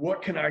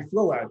 what can I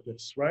throw at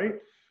this, right?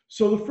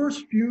 So the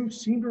first few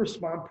seem to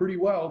respond pretty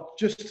well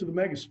just to the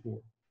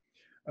Megaspore.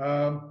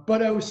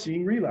 But I was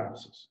seeing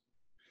relapses.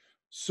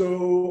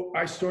 So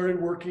I started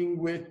working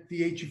with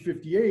the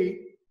HU58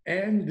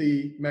 and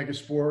the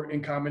Megaspore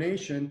in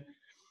combination.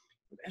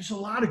 There's a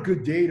lot of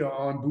good data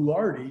on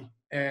Boulardi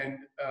and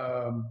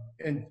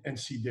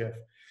C. diff.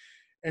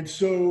 And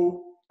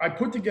so I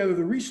put together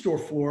the Restore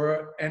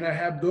Flora, and I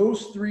have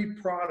those 3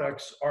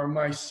 products are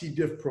my C.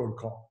 diff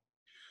protocol.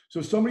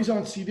 So if somebody's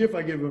on C. diff,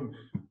 I give them,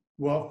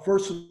 well,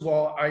 first of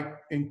all, I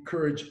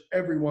encourage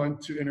everyone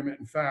to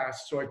intermittent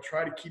fast. So I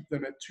try to keep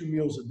them at 2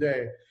 meals a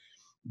day.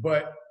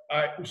 But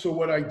so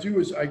what I do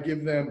is I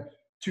give them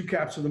 2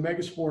 caps of the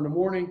Megaspore in the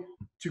morning,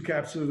 2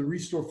 caps of the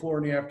Restore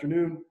Flora in the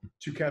afternoon,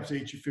 2 caps of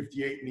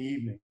HU58 in the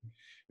evening.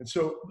 And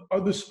so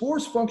the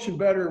spores function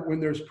better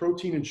when there's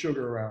protein and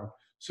sugar around.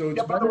 So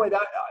by the way,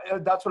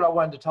 that's what I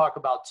wanted to talk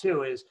about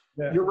too, is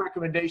your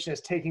recommendation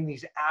is taking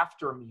these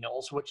after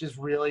meals, which is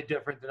really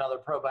different than other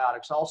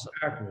probiotics also.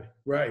 Exactly,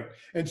 right.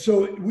 And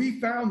so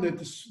we found that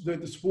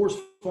the spores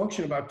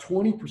function about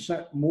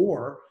 20%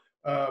 more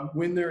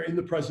when they're in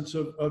the presence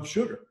of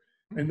sugar,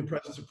 in the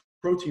presence of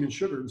protein and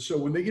sugar. And so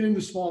when they get into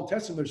the small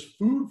intestine, there's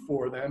food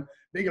for them,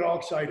 they get all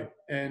excited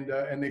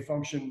and they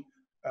function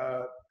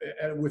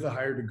with a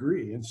higher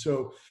degree. And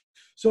so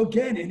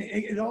again, and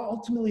it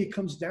ultimately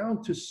comes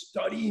down to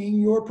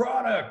studying your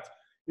product.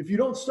 If you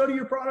don't study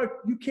your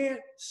product, you can't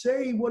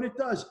say what it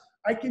does.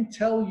 I can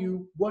tell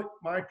you what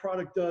my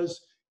product does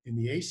in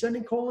the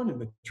ascending colon, in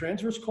the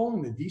transverse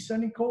colon, the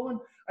descending colon.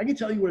 I can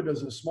tell you what it does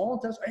in the small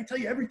intestine. I can tell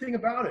you everything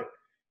about it.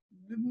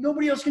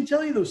 Nobody else can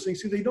tell you those things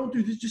because they don't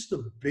do just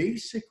the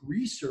basic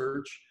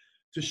research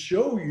to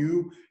show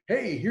you,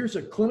 hey, here's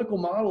a clinical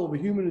model of a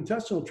human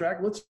intestinal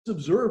tract. Let's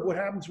observe what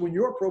happens when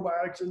your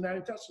probiotics in that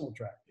intestinal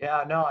tract.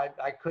 Yeah, no,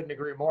 I couldn't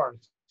agree more.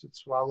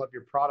 It's why I love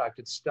your product.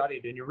 It's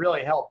studied, and you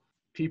really help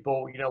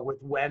people,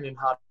 with when and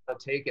how to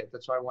take it.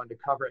 That's why I wanted to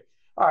cover it.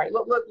 All right,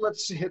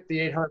 let's hit the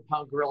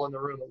 800-pound gorilla in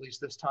the room, at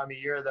least this time of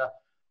year,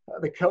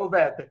 the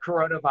COVID, the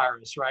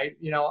coronavirus, right?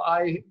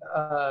 I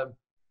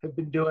have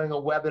been doing a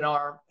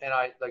webinar, and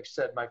I, like I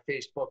said, my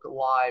Facebook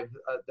Live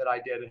that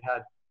I did, it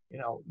had,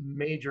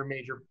 major,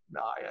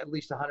 at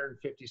least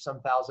 150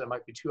 some thousand, it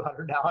might be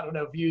 200 now, I don't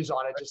know, views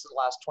on it just in the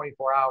last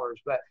 24 hours.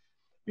 But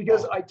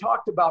because I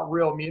talked about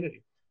real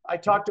immunity, I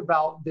talked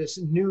about this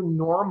new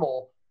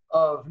normal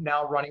of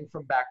now running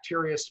from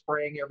bacteria,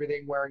 spraying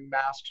everything, wearing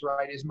masks,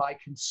 right, is my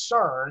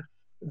concern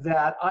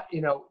that,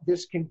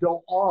 this can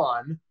go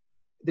on,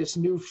 this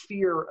new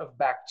fear of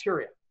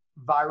bacteria,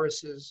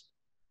 viruses,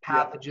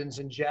 pathogens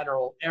in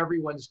general,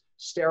 everyone's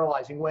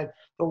sterilizing. When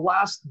the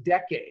last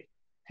decade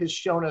has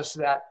shown us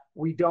that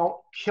we don't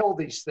kill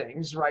these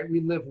things, right?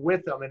 We live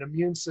with them. An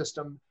immune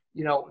system,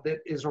 that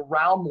is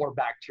around more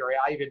bacteria.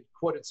 I even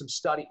quoted some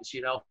studies,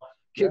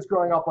 kids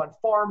growing up on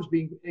farms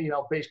being,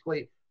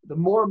 basically the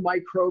more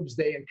microbes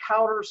they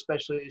encounter,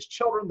 especially as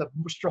children, the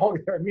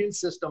stronger their immune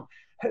system.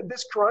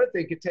 This corona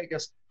thing could take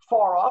us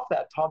far off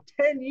that, Tom.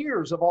 10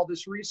 years of all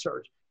this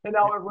research, and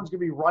now everyone's going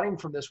to be running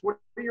from this. What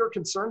are your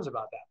concerns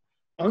about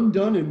that?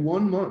 Undone in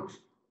 1 month,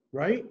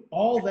 right?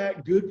 All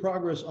that good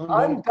progress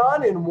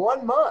undone in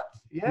 1 month.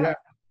 Yeah.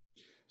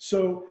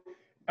 So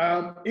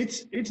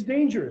it's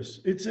dangerous.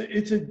 It's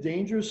a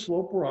dangerous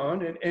slope we're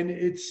on, and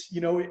it's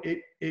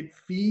it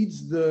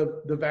feeds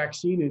the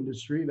vaccine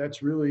industry.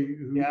 That's really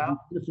who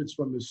benefits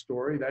from this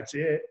story. That's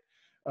it.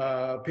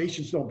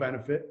 Patients don't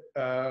benefit.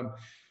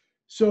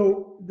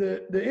 So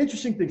the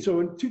interesting thing. So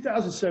in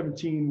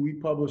 2017, we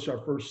published our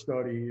first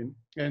study,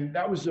 and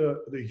that was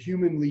the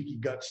human leaky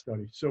gut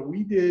study. So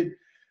we did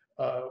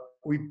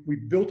we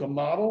built a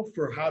model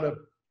for how to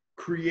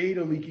create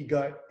a leaky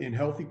gut in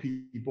healthy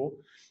people.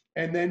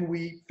 And then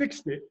we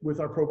fixed it with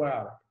our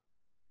probiotic.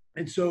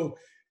 And so,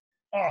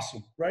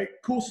 awesome, right?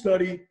 Cool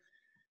study.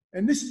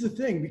 And this is the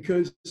thing,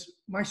 because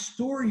my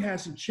story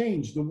hasn't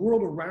changed. The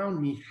world around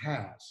me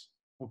has,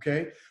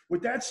 okay?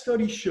 What that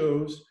study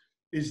shows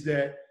is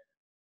that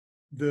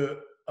the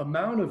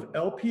amount of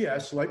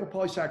LPS,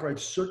 lipopolysaccharides,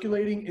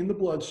 circulating in the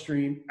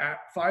bloodstream at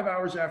 5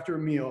 hours after a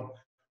meal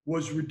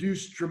was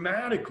reduced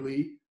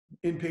dramatically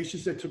in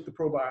patients that took the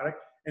probiotic.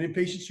 And in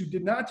patients who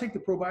did not take the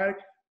probiotic,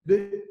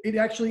 it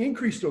actually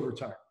increased over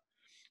time.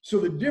 So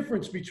the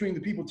difference between the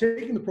people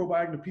taking the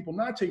probiotic and the people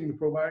not taking the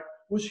probiotic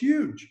was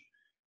huge.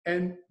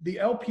 And the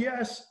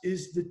LPS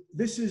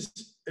this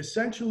is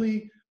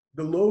essentially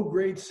the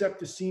low-grade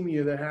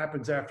septicemia that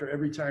happens after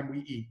every time we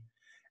eat.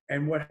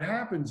 And what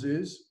happens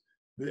is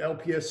the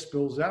LPS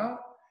spills out,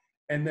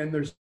 and then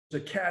there's a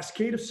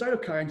cascade of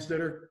cytokines that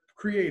are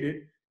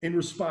created in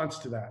response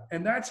to that.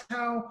 And that's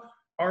how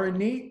our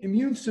innate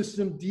immune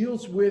system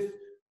deals with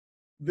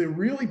the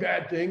really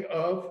bad thing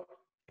of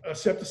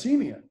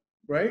septicemia,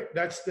 right?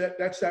 That's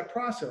that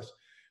process.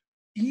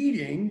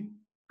 Eating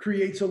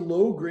creates a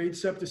low-grade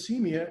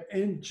septicemia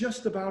in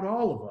just about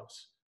all of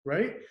us,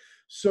 right?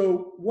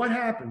 So what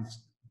happens?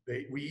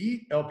 We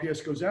eat,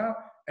 LPS goes out,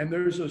 and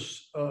there's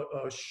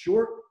a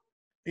short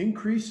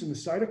increase in the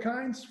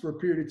cytokines for a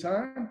period of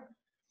time.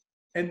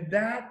 And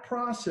that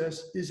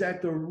process is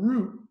at the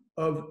root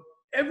of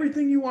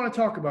everything you want to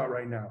talk about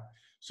right now.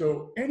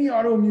 So any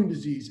autoimmune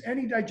disease,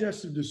 any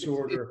digestive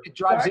disorder. It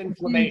drives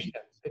inflammation.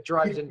 It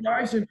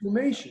drives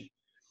inflammation.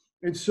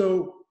 And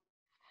so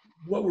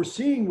what we're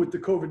seeing with the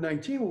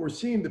COVID-19, what we're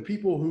seeing the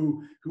people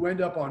who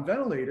end up on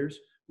ventilators,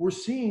 we're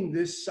seeing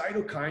this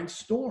cytokine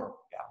storm.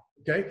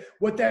 Yeah. Okay.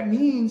 What that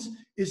means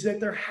is that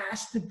there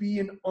has to be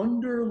an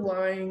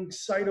underlying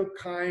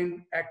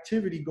cytokine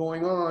activity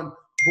going on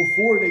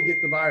before they get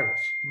the virus.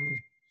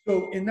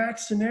 So in that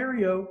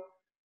scenario,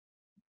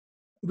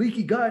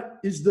 leaky gut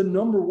is the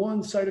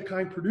 #1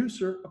 cytokine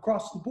producer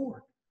across the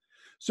board.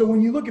 So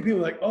when you look at people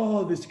like,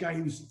 oh, this guy,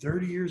 he was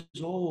 30 years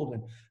old,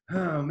 and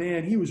oh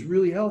man, he was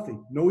really healthy.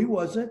 No, he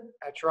wasn't.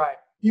 That's right.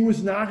 He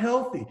was not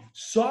healthy.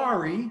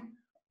 Sorry,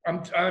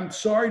 I'm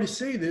sorry to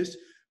say this,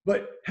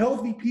 but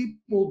healthy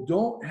people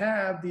don't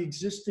have the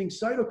existing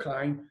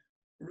cytokine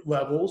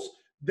levels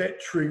that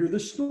trigger the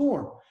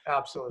storm.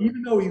 Absolutely.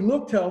 Even though he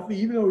looked healthy,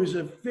 even though he was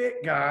a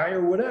fit guy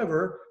or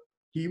whatever,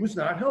 he was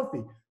not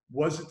healthy.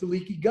 Was it the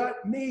leaky gut?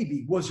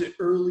 Maybe. Was it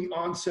early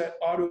onset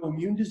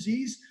autoimmune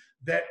disease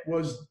that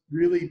was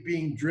really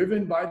being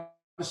driven by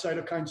the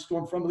cytokine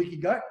storm from leaky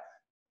gut?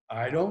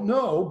 I don't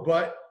know,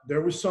 but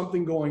there was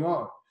something going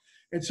on.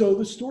 And so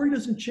the story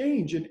doesn't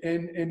change.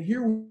 And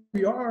here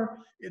we are.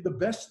 The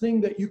best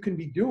thing that you can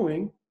be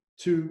doing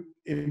to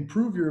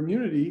improve your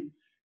immunity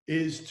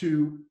is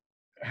to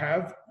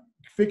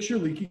fix your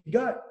leaky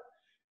gut.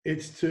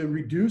 It's to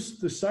reduce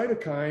the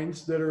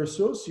cytokines that are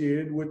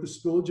associated with the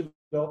spillage of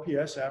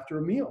LPS after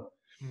a meal.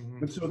 Mm-hmm.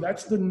 And so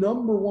that's the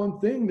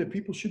 #1 thing that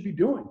people should be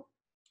doing.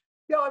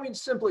 Yeah, I mean,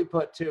 simply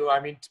put too, I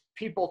mean,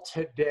 people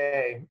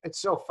today, it's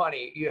so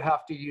funny, you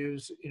have to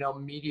use,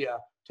 media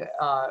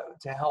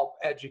to help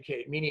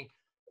educate, meaning,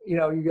 you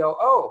go,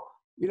 oh,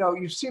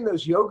 you've seen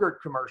those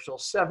yogurt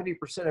commercials,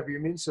 70% of your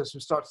immune system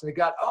starts in the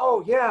gut.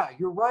 Oh yeah,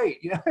 you're right.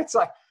 It's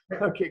like,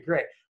 okay,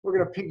 great. We're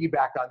going to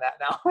piggyback on that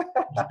now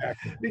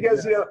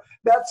because,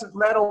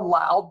 that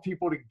allowed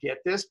people to get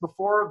this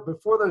before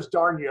those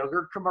darn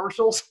yogurt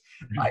commercials.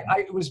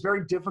 It was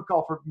very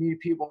difficult for me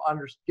get people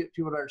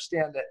to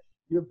understand that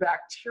your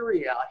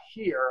bacteria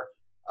here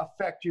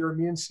affect your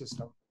immune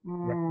system.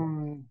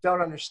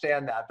 Don't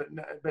understand that,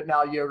 but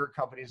now yogurt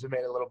companies have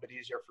made it a little bit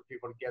easier for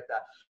people to get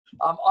that.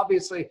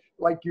 Obviously,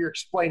 like you're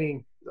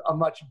explaining, a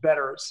much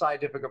better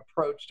scientific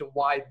approach to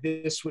why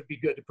this would be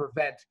good to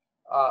prevent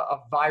a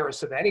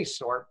virus of any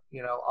sort,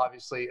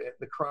 obviously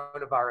the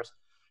coronavirus,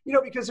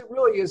 because it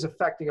really is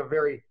affecting a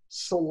very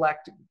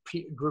select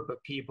group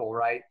of people,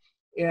 right?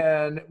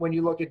 And when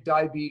you look at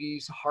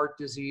diabetes, heart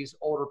disease,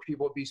 older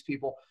people, obese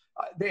people,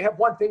 they have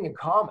one thing in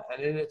common,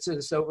 and it's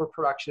this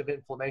overproduction of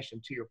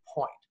inflammation, to your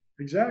point.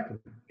 Exactly.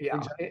 Yeah.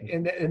 Exactly.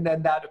 And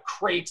then that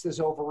creates this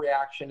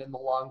overreaction in the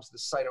lungs, the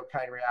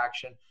cytokine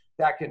reaction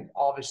that can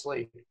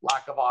obviously,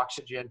 lack of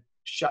oxygen,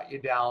 shut you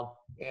down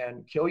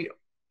and kill you.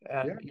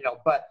 And,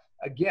 but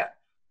again,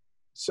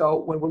 so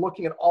when we're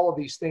looking at all of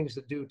these things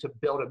to do to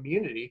build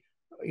immunity,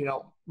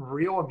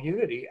 real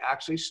immunity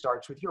actually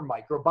starts with your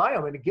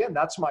microbiome. And again,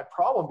 that's my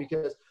problem,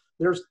 because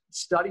there's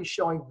studies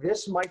showing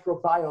this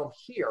microbiome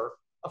here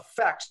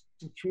affects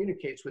and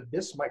communicates with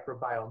this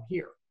microbiome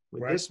here,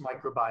 with this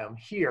microbiome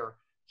here.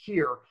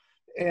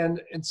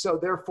 And so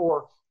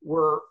therefore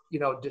we're,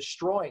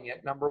 destroying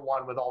it, number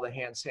one, with all the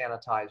hand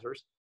sanitizers.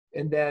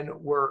 And then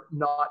we're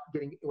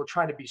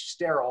trying to be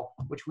sterile,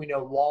 which we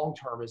know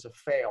long-term is a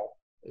fail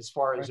as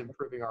far as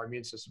improving our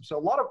immune system. So a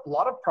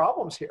lot of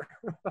problems here.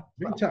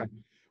 Big time.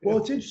 Well,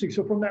 it's interesting.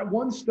 So from that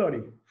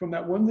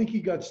one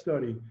leaky gut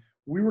study,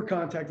 we were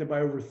contacted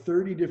by over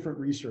 30 different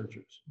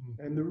researchers.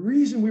 And the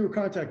reason we were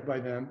contacted by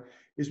them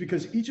is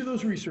because each of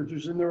those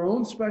researchers in their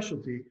own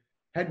specialty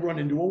had run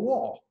into a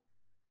wall.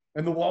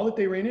 And the wall that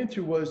they ran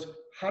into was,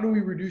 how do we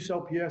reduce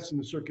LPS in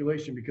the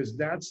circulation? Because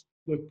that's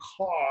the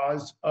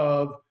cause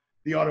of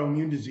the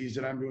autoimmune disease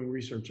that I'm doing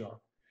research on.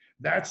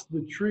 That's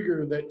the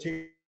trigger that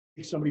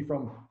takes somebody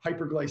from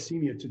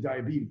hyperglycemia to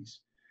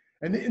diabetes.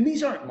 And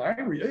these aren't my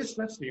reasons.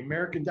 That's the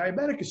American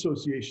Diabetic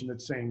Association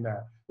that's saying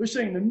that. They're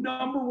saying the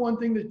number one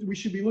thing that we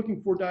should be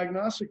looking for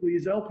diagnostically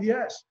is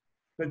LPS.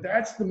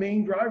 That's the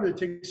main driver that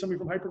takes somebody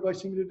from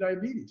hyperglycemia to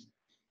diabetes.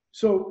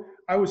 So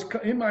I was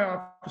in my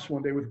office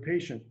one day with a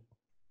patient,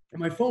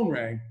 and my phone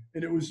rang,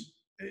 and it was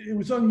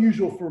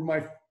unusual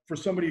for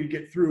somebody to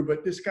get through,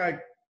 but this guy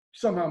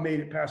somehow made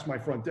it past my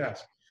front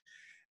desk.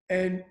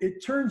 And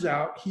it turns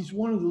out he's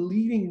one of the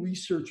leading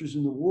researchers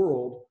in the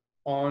world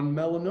on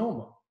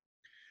melanoma.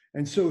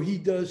 And so he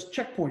does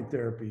checkpoint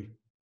therapy,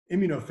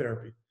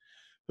 immunotherapy.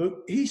 But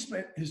he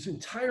spent his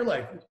entire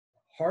life,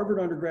 Harvard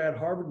undergrad,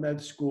 Harvard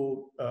med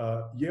school,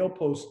 Yale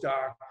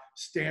postdoc,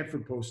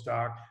 Stanford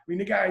postdoc. I mean,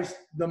 the guy's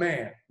the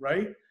man,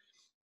 right?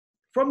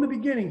 From the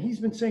beginning,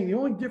 he's been saying the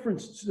only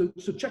difference,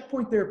 so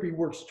checkpoint therapy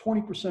works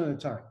 20% of the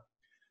time.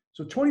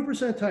 So 20% of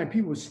the time,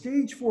 people with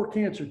stage 4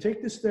 cancer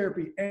take this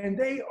therapy and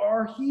they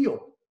are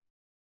healed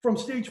from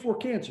stage 4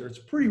 cancer. It's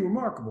pretty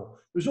remarkable.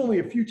 There's only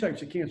a few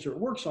types of cancer it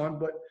works on,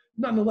 but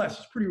nonetheless,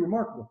 it's pretty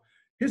remarkable.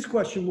 His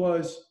question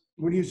was,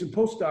 when he was in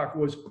postdoc,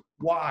 was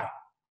why?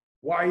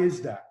 Why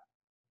is that?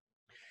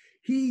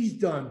 He's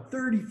done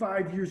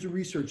 35 years of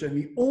research, and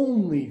the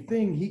only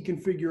thing he can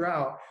figure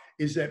out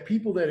is that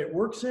people that it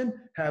works in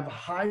have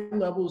high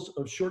levels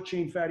of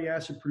short-chain fatty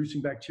acid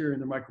producing bacteria in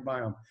their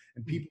microbiome.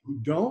 And people who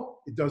don't,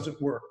 it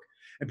doesn't work.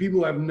 And people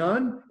who have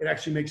none, it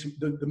actually makes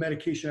the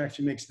medication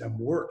actually makes them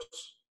worse.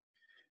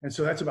 And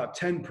so that's about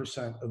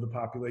 10% of the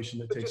population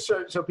that takes.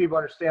 Just so people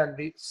understand,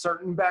 the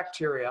certain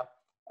bacteria,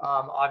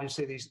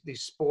 obviously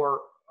these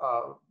spore,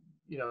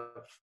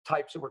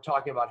 types that we're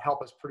talking about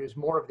help us produce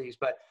more of these,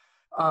 but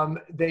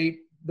they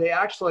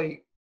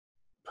actually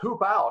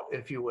poop out,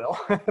 if you will.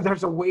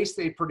 There's a waste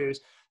they produce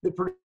that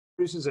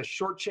produces a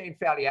short chain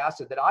fatty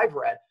acid that I've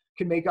read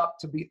can make up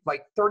to be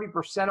like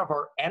 30% of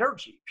our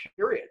energy,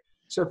 period.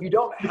 So if you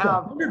don't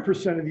have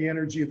 100% of the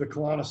energy of the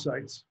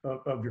colonocytes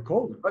of your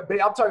colon. But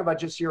I'm talking about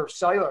just your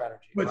cellular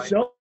energy. But right?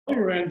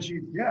 cellular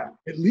energy, yeah,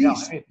 at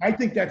least. I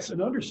think that's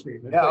an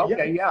understatement. Yeah,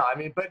 okay, yeah. I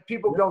mean, but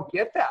people don't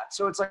get that.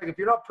 So it's like, if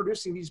you're not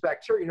producing these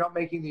bacteria, you're not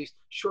making these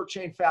short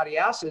chain fatty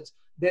acids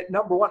that,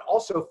 number one,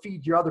 also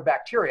feed your other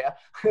bacteria.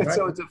 Right.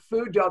 So it's a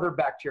food to other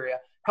bacteria,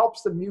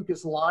 helps the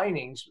mucus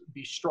linings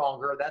be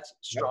stronger. That's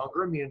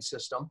stronger immune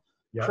system,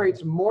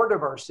 creates more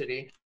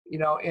diversity,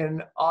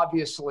 and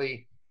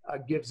obviously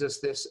gives us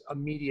this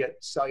immediate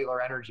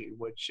cellular energy,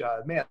 which,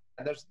 man,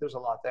 there's a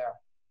lot there.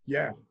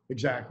 Yeah,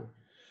 exactly.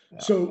 Yeah.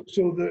 So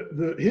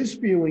his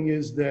feeling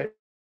is that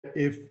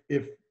if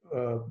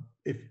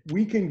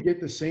we can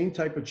get the same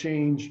type of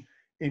change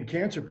in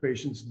cancer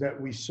patients that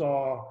we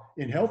saw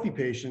in healthy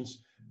patients,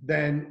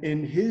 then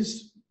in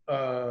his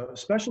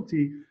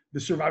specialty, the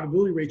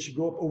survivability rate should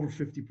go up over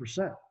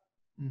 50%.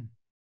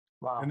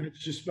 Wow. And it's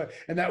just,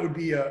 and that would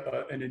be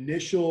an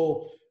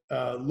initial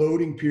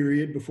loading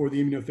period before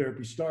the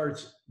immunotherapy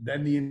starts,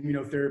 then the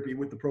immunotherapy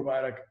with the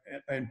probiotic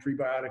and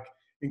prebiotic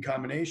in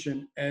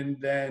combination, and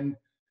then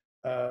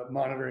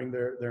monitoring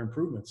their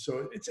improvements.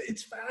 So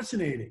it's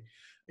fascinating.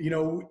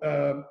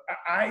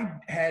 I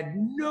had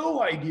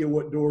no idea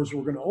what doors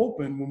were going to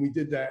open when we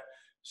did that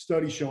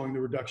study showing the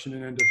reduction in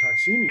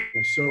endotoxemia.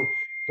 So,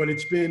 but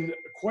it's been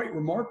quite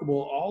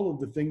remarkable, all of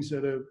the things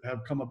that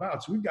have come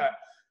about. So we've got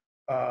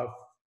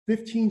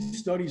 15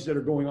 studies that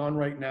are going on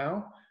right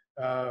now.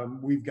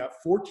 We've got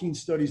 14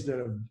 studies that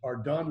are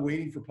done,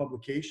 waiting for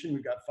publication.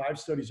 We've got 5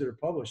 studies that are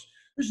published.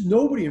 There's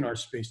nobody in our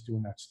space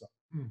doing that stuff.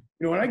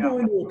 When I go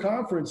into a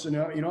conference and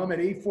I'm at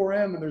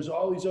A4M and there's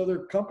all these other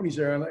companies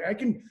there, I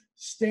can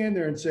stand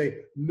there and say,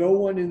 no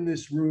one in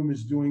this room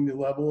is doing the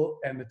level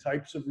and the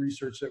types of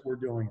research that we're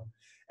doing.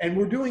 And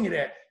we're doing it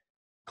at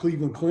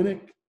Cleveland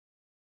Clinic,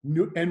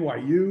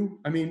 NYU.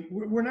 I mean,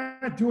 we're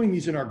not doing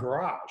these in our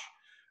garage.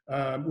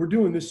 We're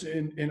doing this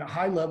in a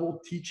high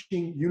level,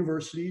 teaching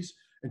universities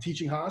and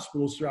teaching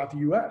hospitals throughout the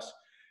U.S.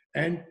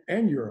 and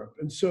Europe.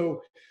 And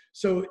so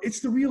it's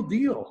the real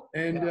deal.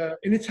 And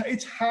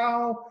it's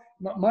how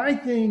my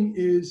thing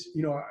is.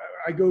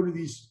 I go to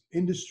these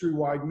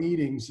industry-wide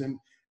meetings,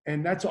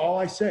 and that's all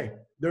I say.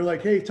 They're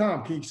like, "Hey,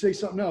 Tom, can you say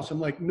something else?" I'm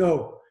like,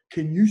 "No.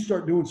 Can you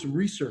start doing some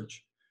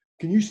research?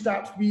 Can you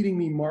stop feeding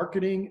me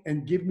marketing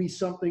and give me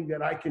something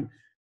that I can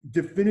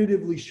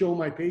definitively show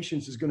my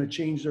patients is going to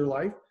change their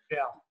life?"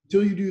 Yeah.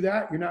 Until you do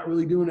that, you're not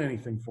really doing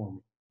anything for me.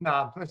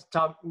 No,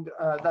 Tom,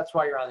 that's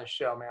why you're on this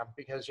show, man.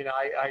 Because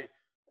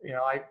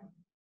I've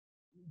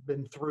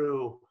been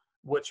through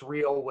what's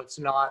real, what's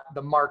not,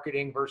 the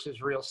marketing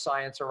versus real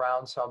science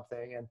around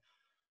something. And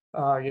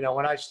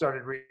when I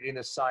started reading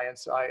this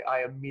science,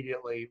 I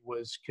immediately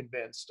was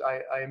convinced.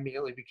 I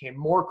immediately became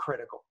more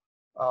critical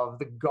of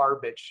the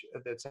garbage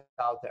that's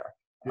out there.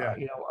 Yeah.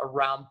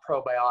 Around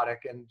probiotic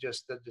and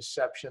just the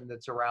deception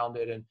that's around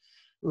it. And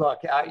look,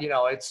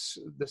 it's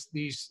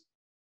these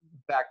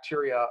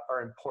bacteria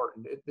are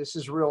important. This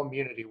is real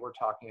immunity we're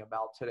talking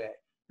about today.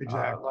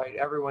 Exactly. Like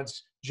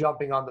everyone's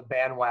jumping on the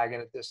bandwagon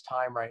at this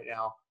time right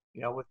now,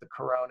 with the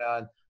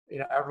corona,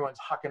 and everyone's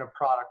hucking a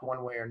product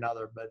one way or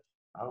another. But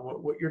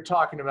what you're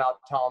talking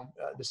about, Tom,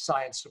 the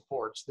science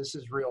supports. This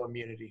is real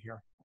immunity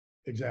here.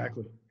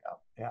 Exactly.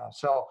 Yeah.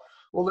 So,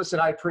 well, listen,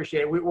 I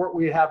appreciate it.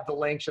 We have the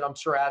links, and I'm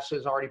sure Ashley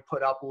has already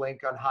put up a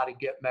link on how to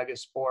get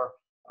Megaspore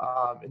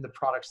in the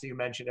products that you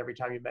mentioned every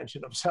time you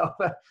mention them. So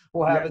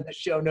we'll have in the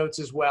show notes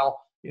as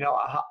well,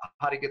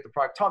 how to get the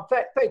product. Tom,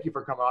 thank you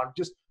for coming on.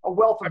 Just a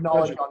wealth of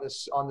knowledge on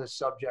this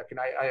subject, and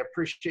I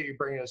appreciate you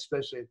bringing it,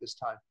 especially at this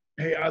time.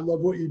 Hey, I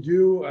love what you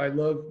do. I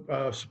love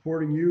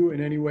supporting you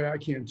in any way I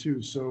can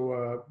too.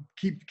 So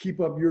keep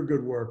up your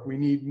good work. We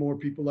need more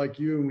people like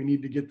you, and we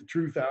need to get the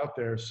truth out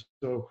there.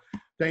 So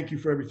thank you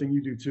for everything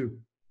you do too.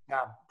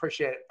 Yeah,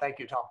 appreciate it. Thank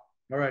you, Tom.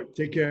 All right,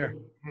 take care.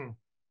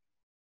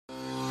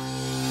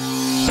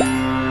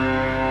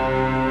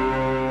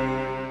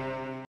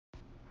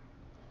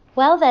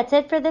 Well, that's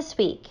it for this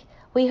week.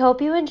 We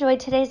hope you enjoyed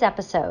today's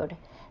episode.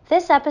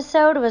 This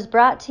episode was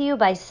brought to you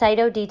by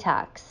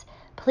CytoDetox.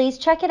 Please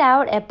check it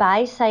out at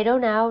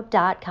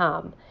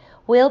buycytonow.com.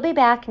 We'll be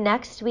back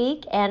next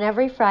week and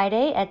every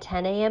Friday at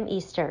 10 a.m.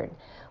 Eastern.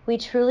 We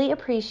truly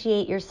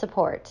appreciate your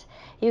support.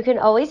 You can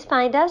always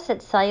find us at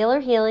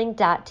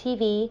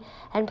cellularhealing.tv,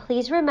 and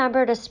please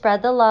remember to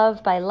spread the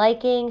love by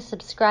liking,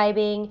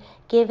 subscribing,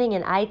 giving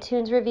an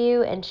iTunes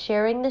review, and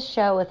sharing the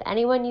show with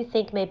anyone you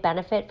think may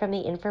benefit from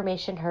the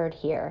information heard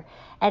here.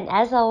 And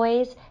as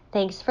always,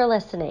 thanks for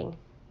listening.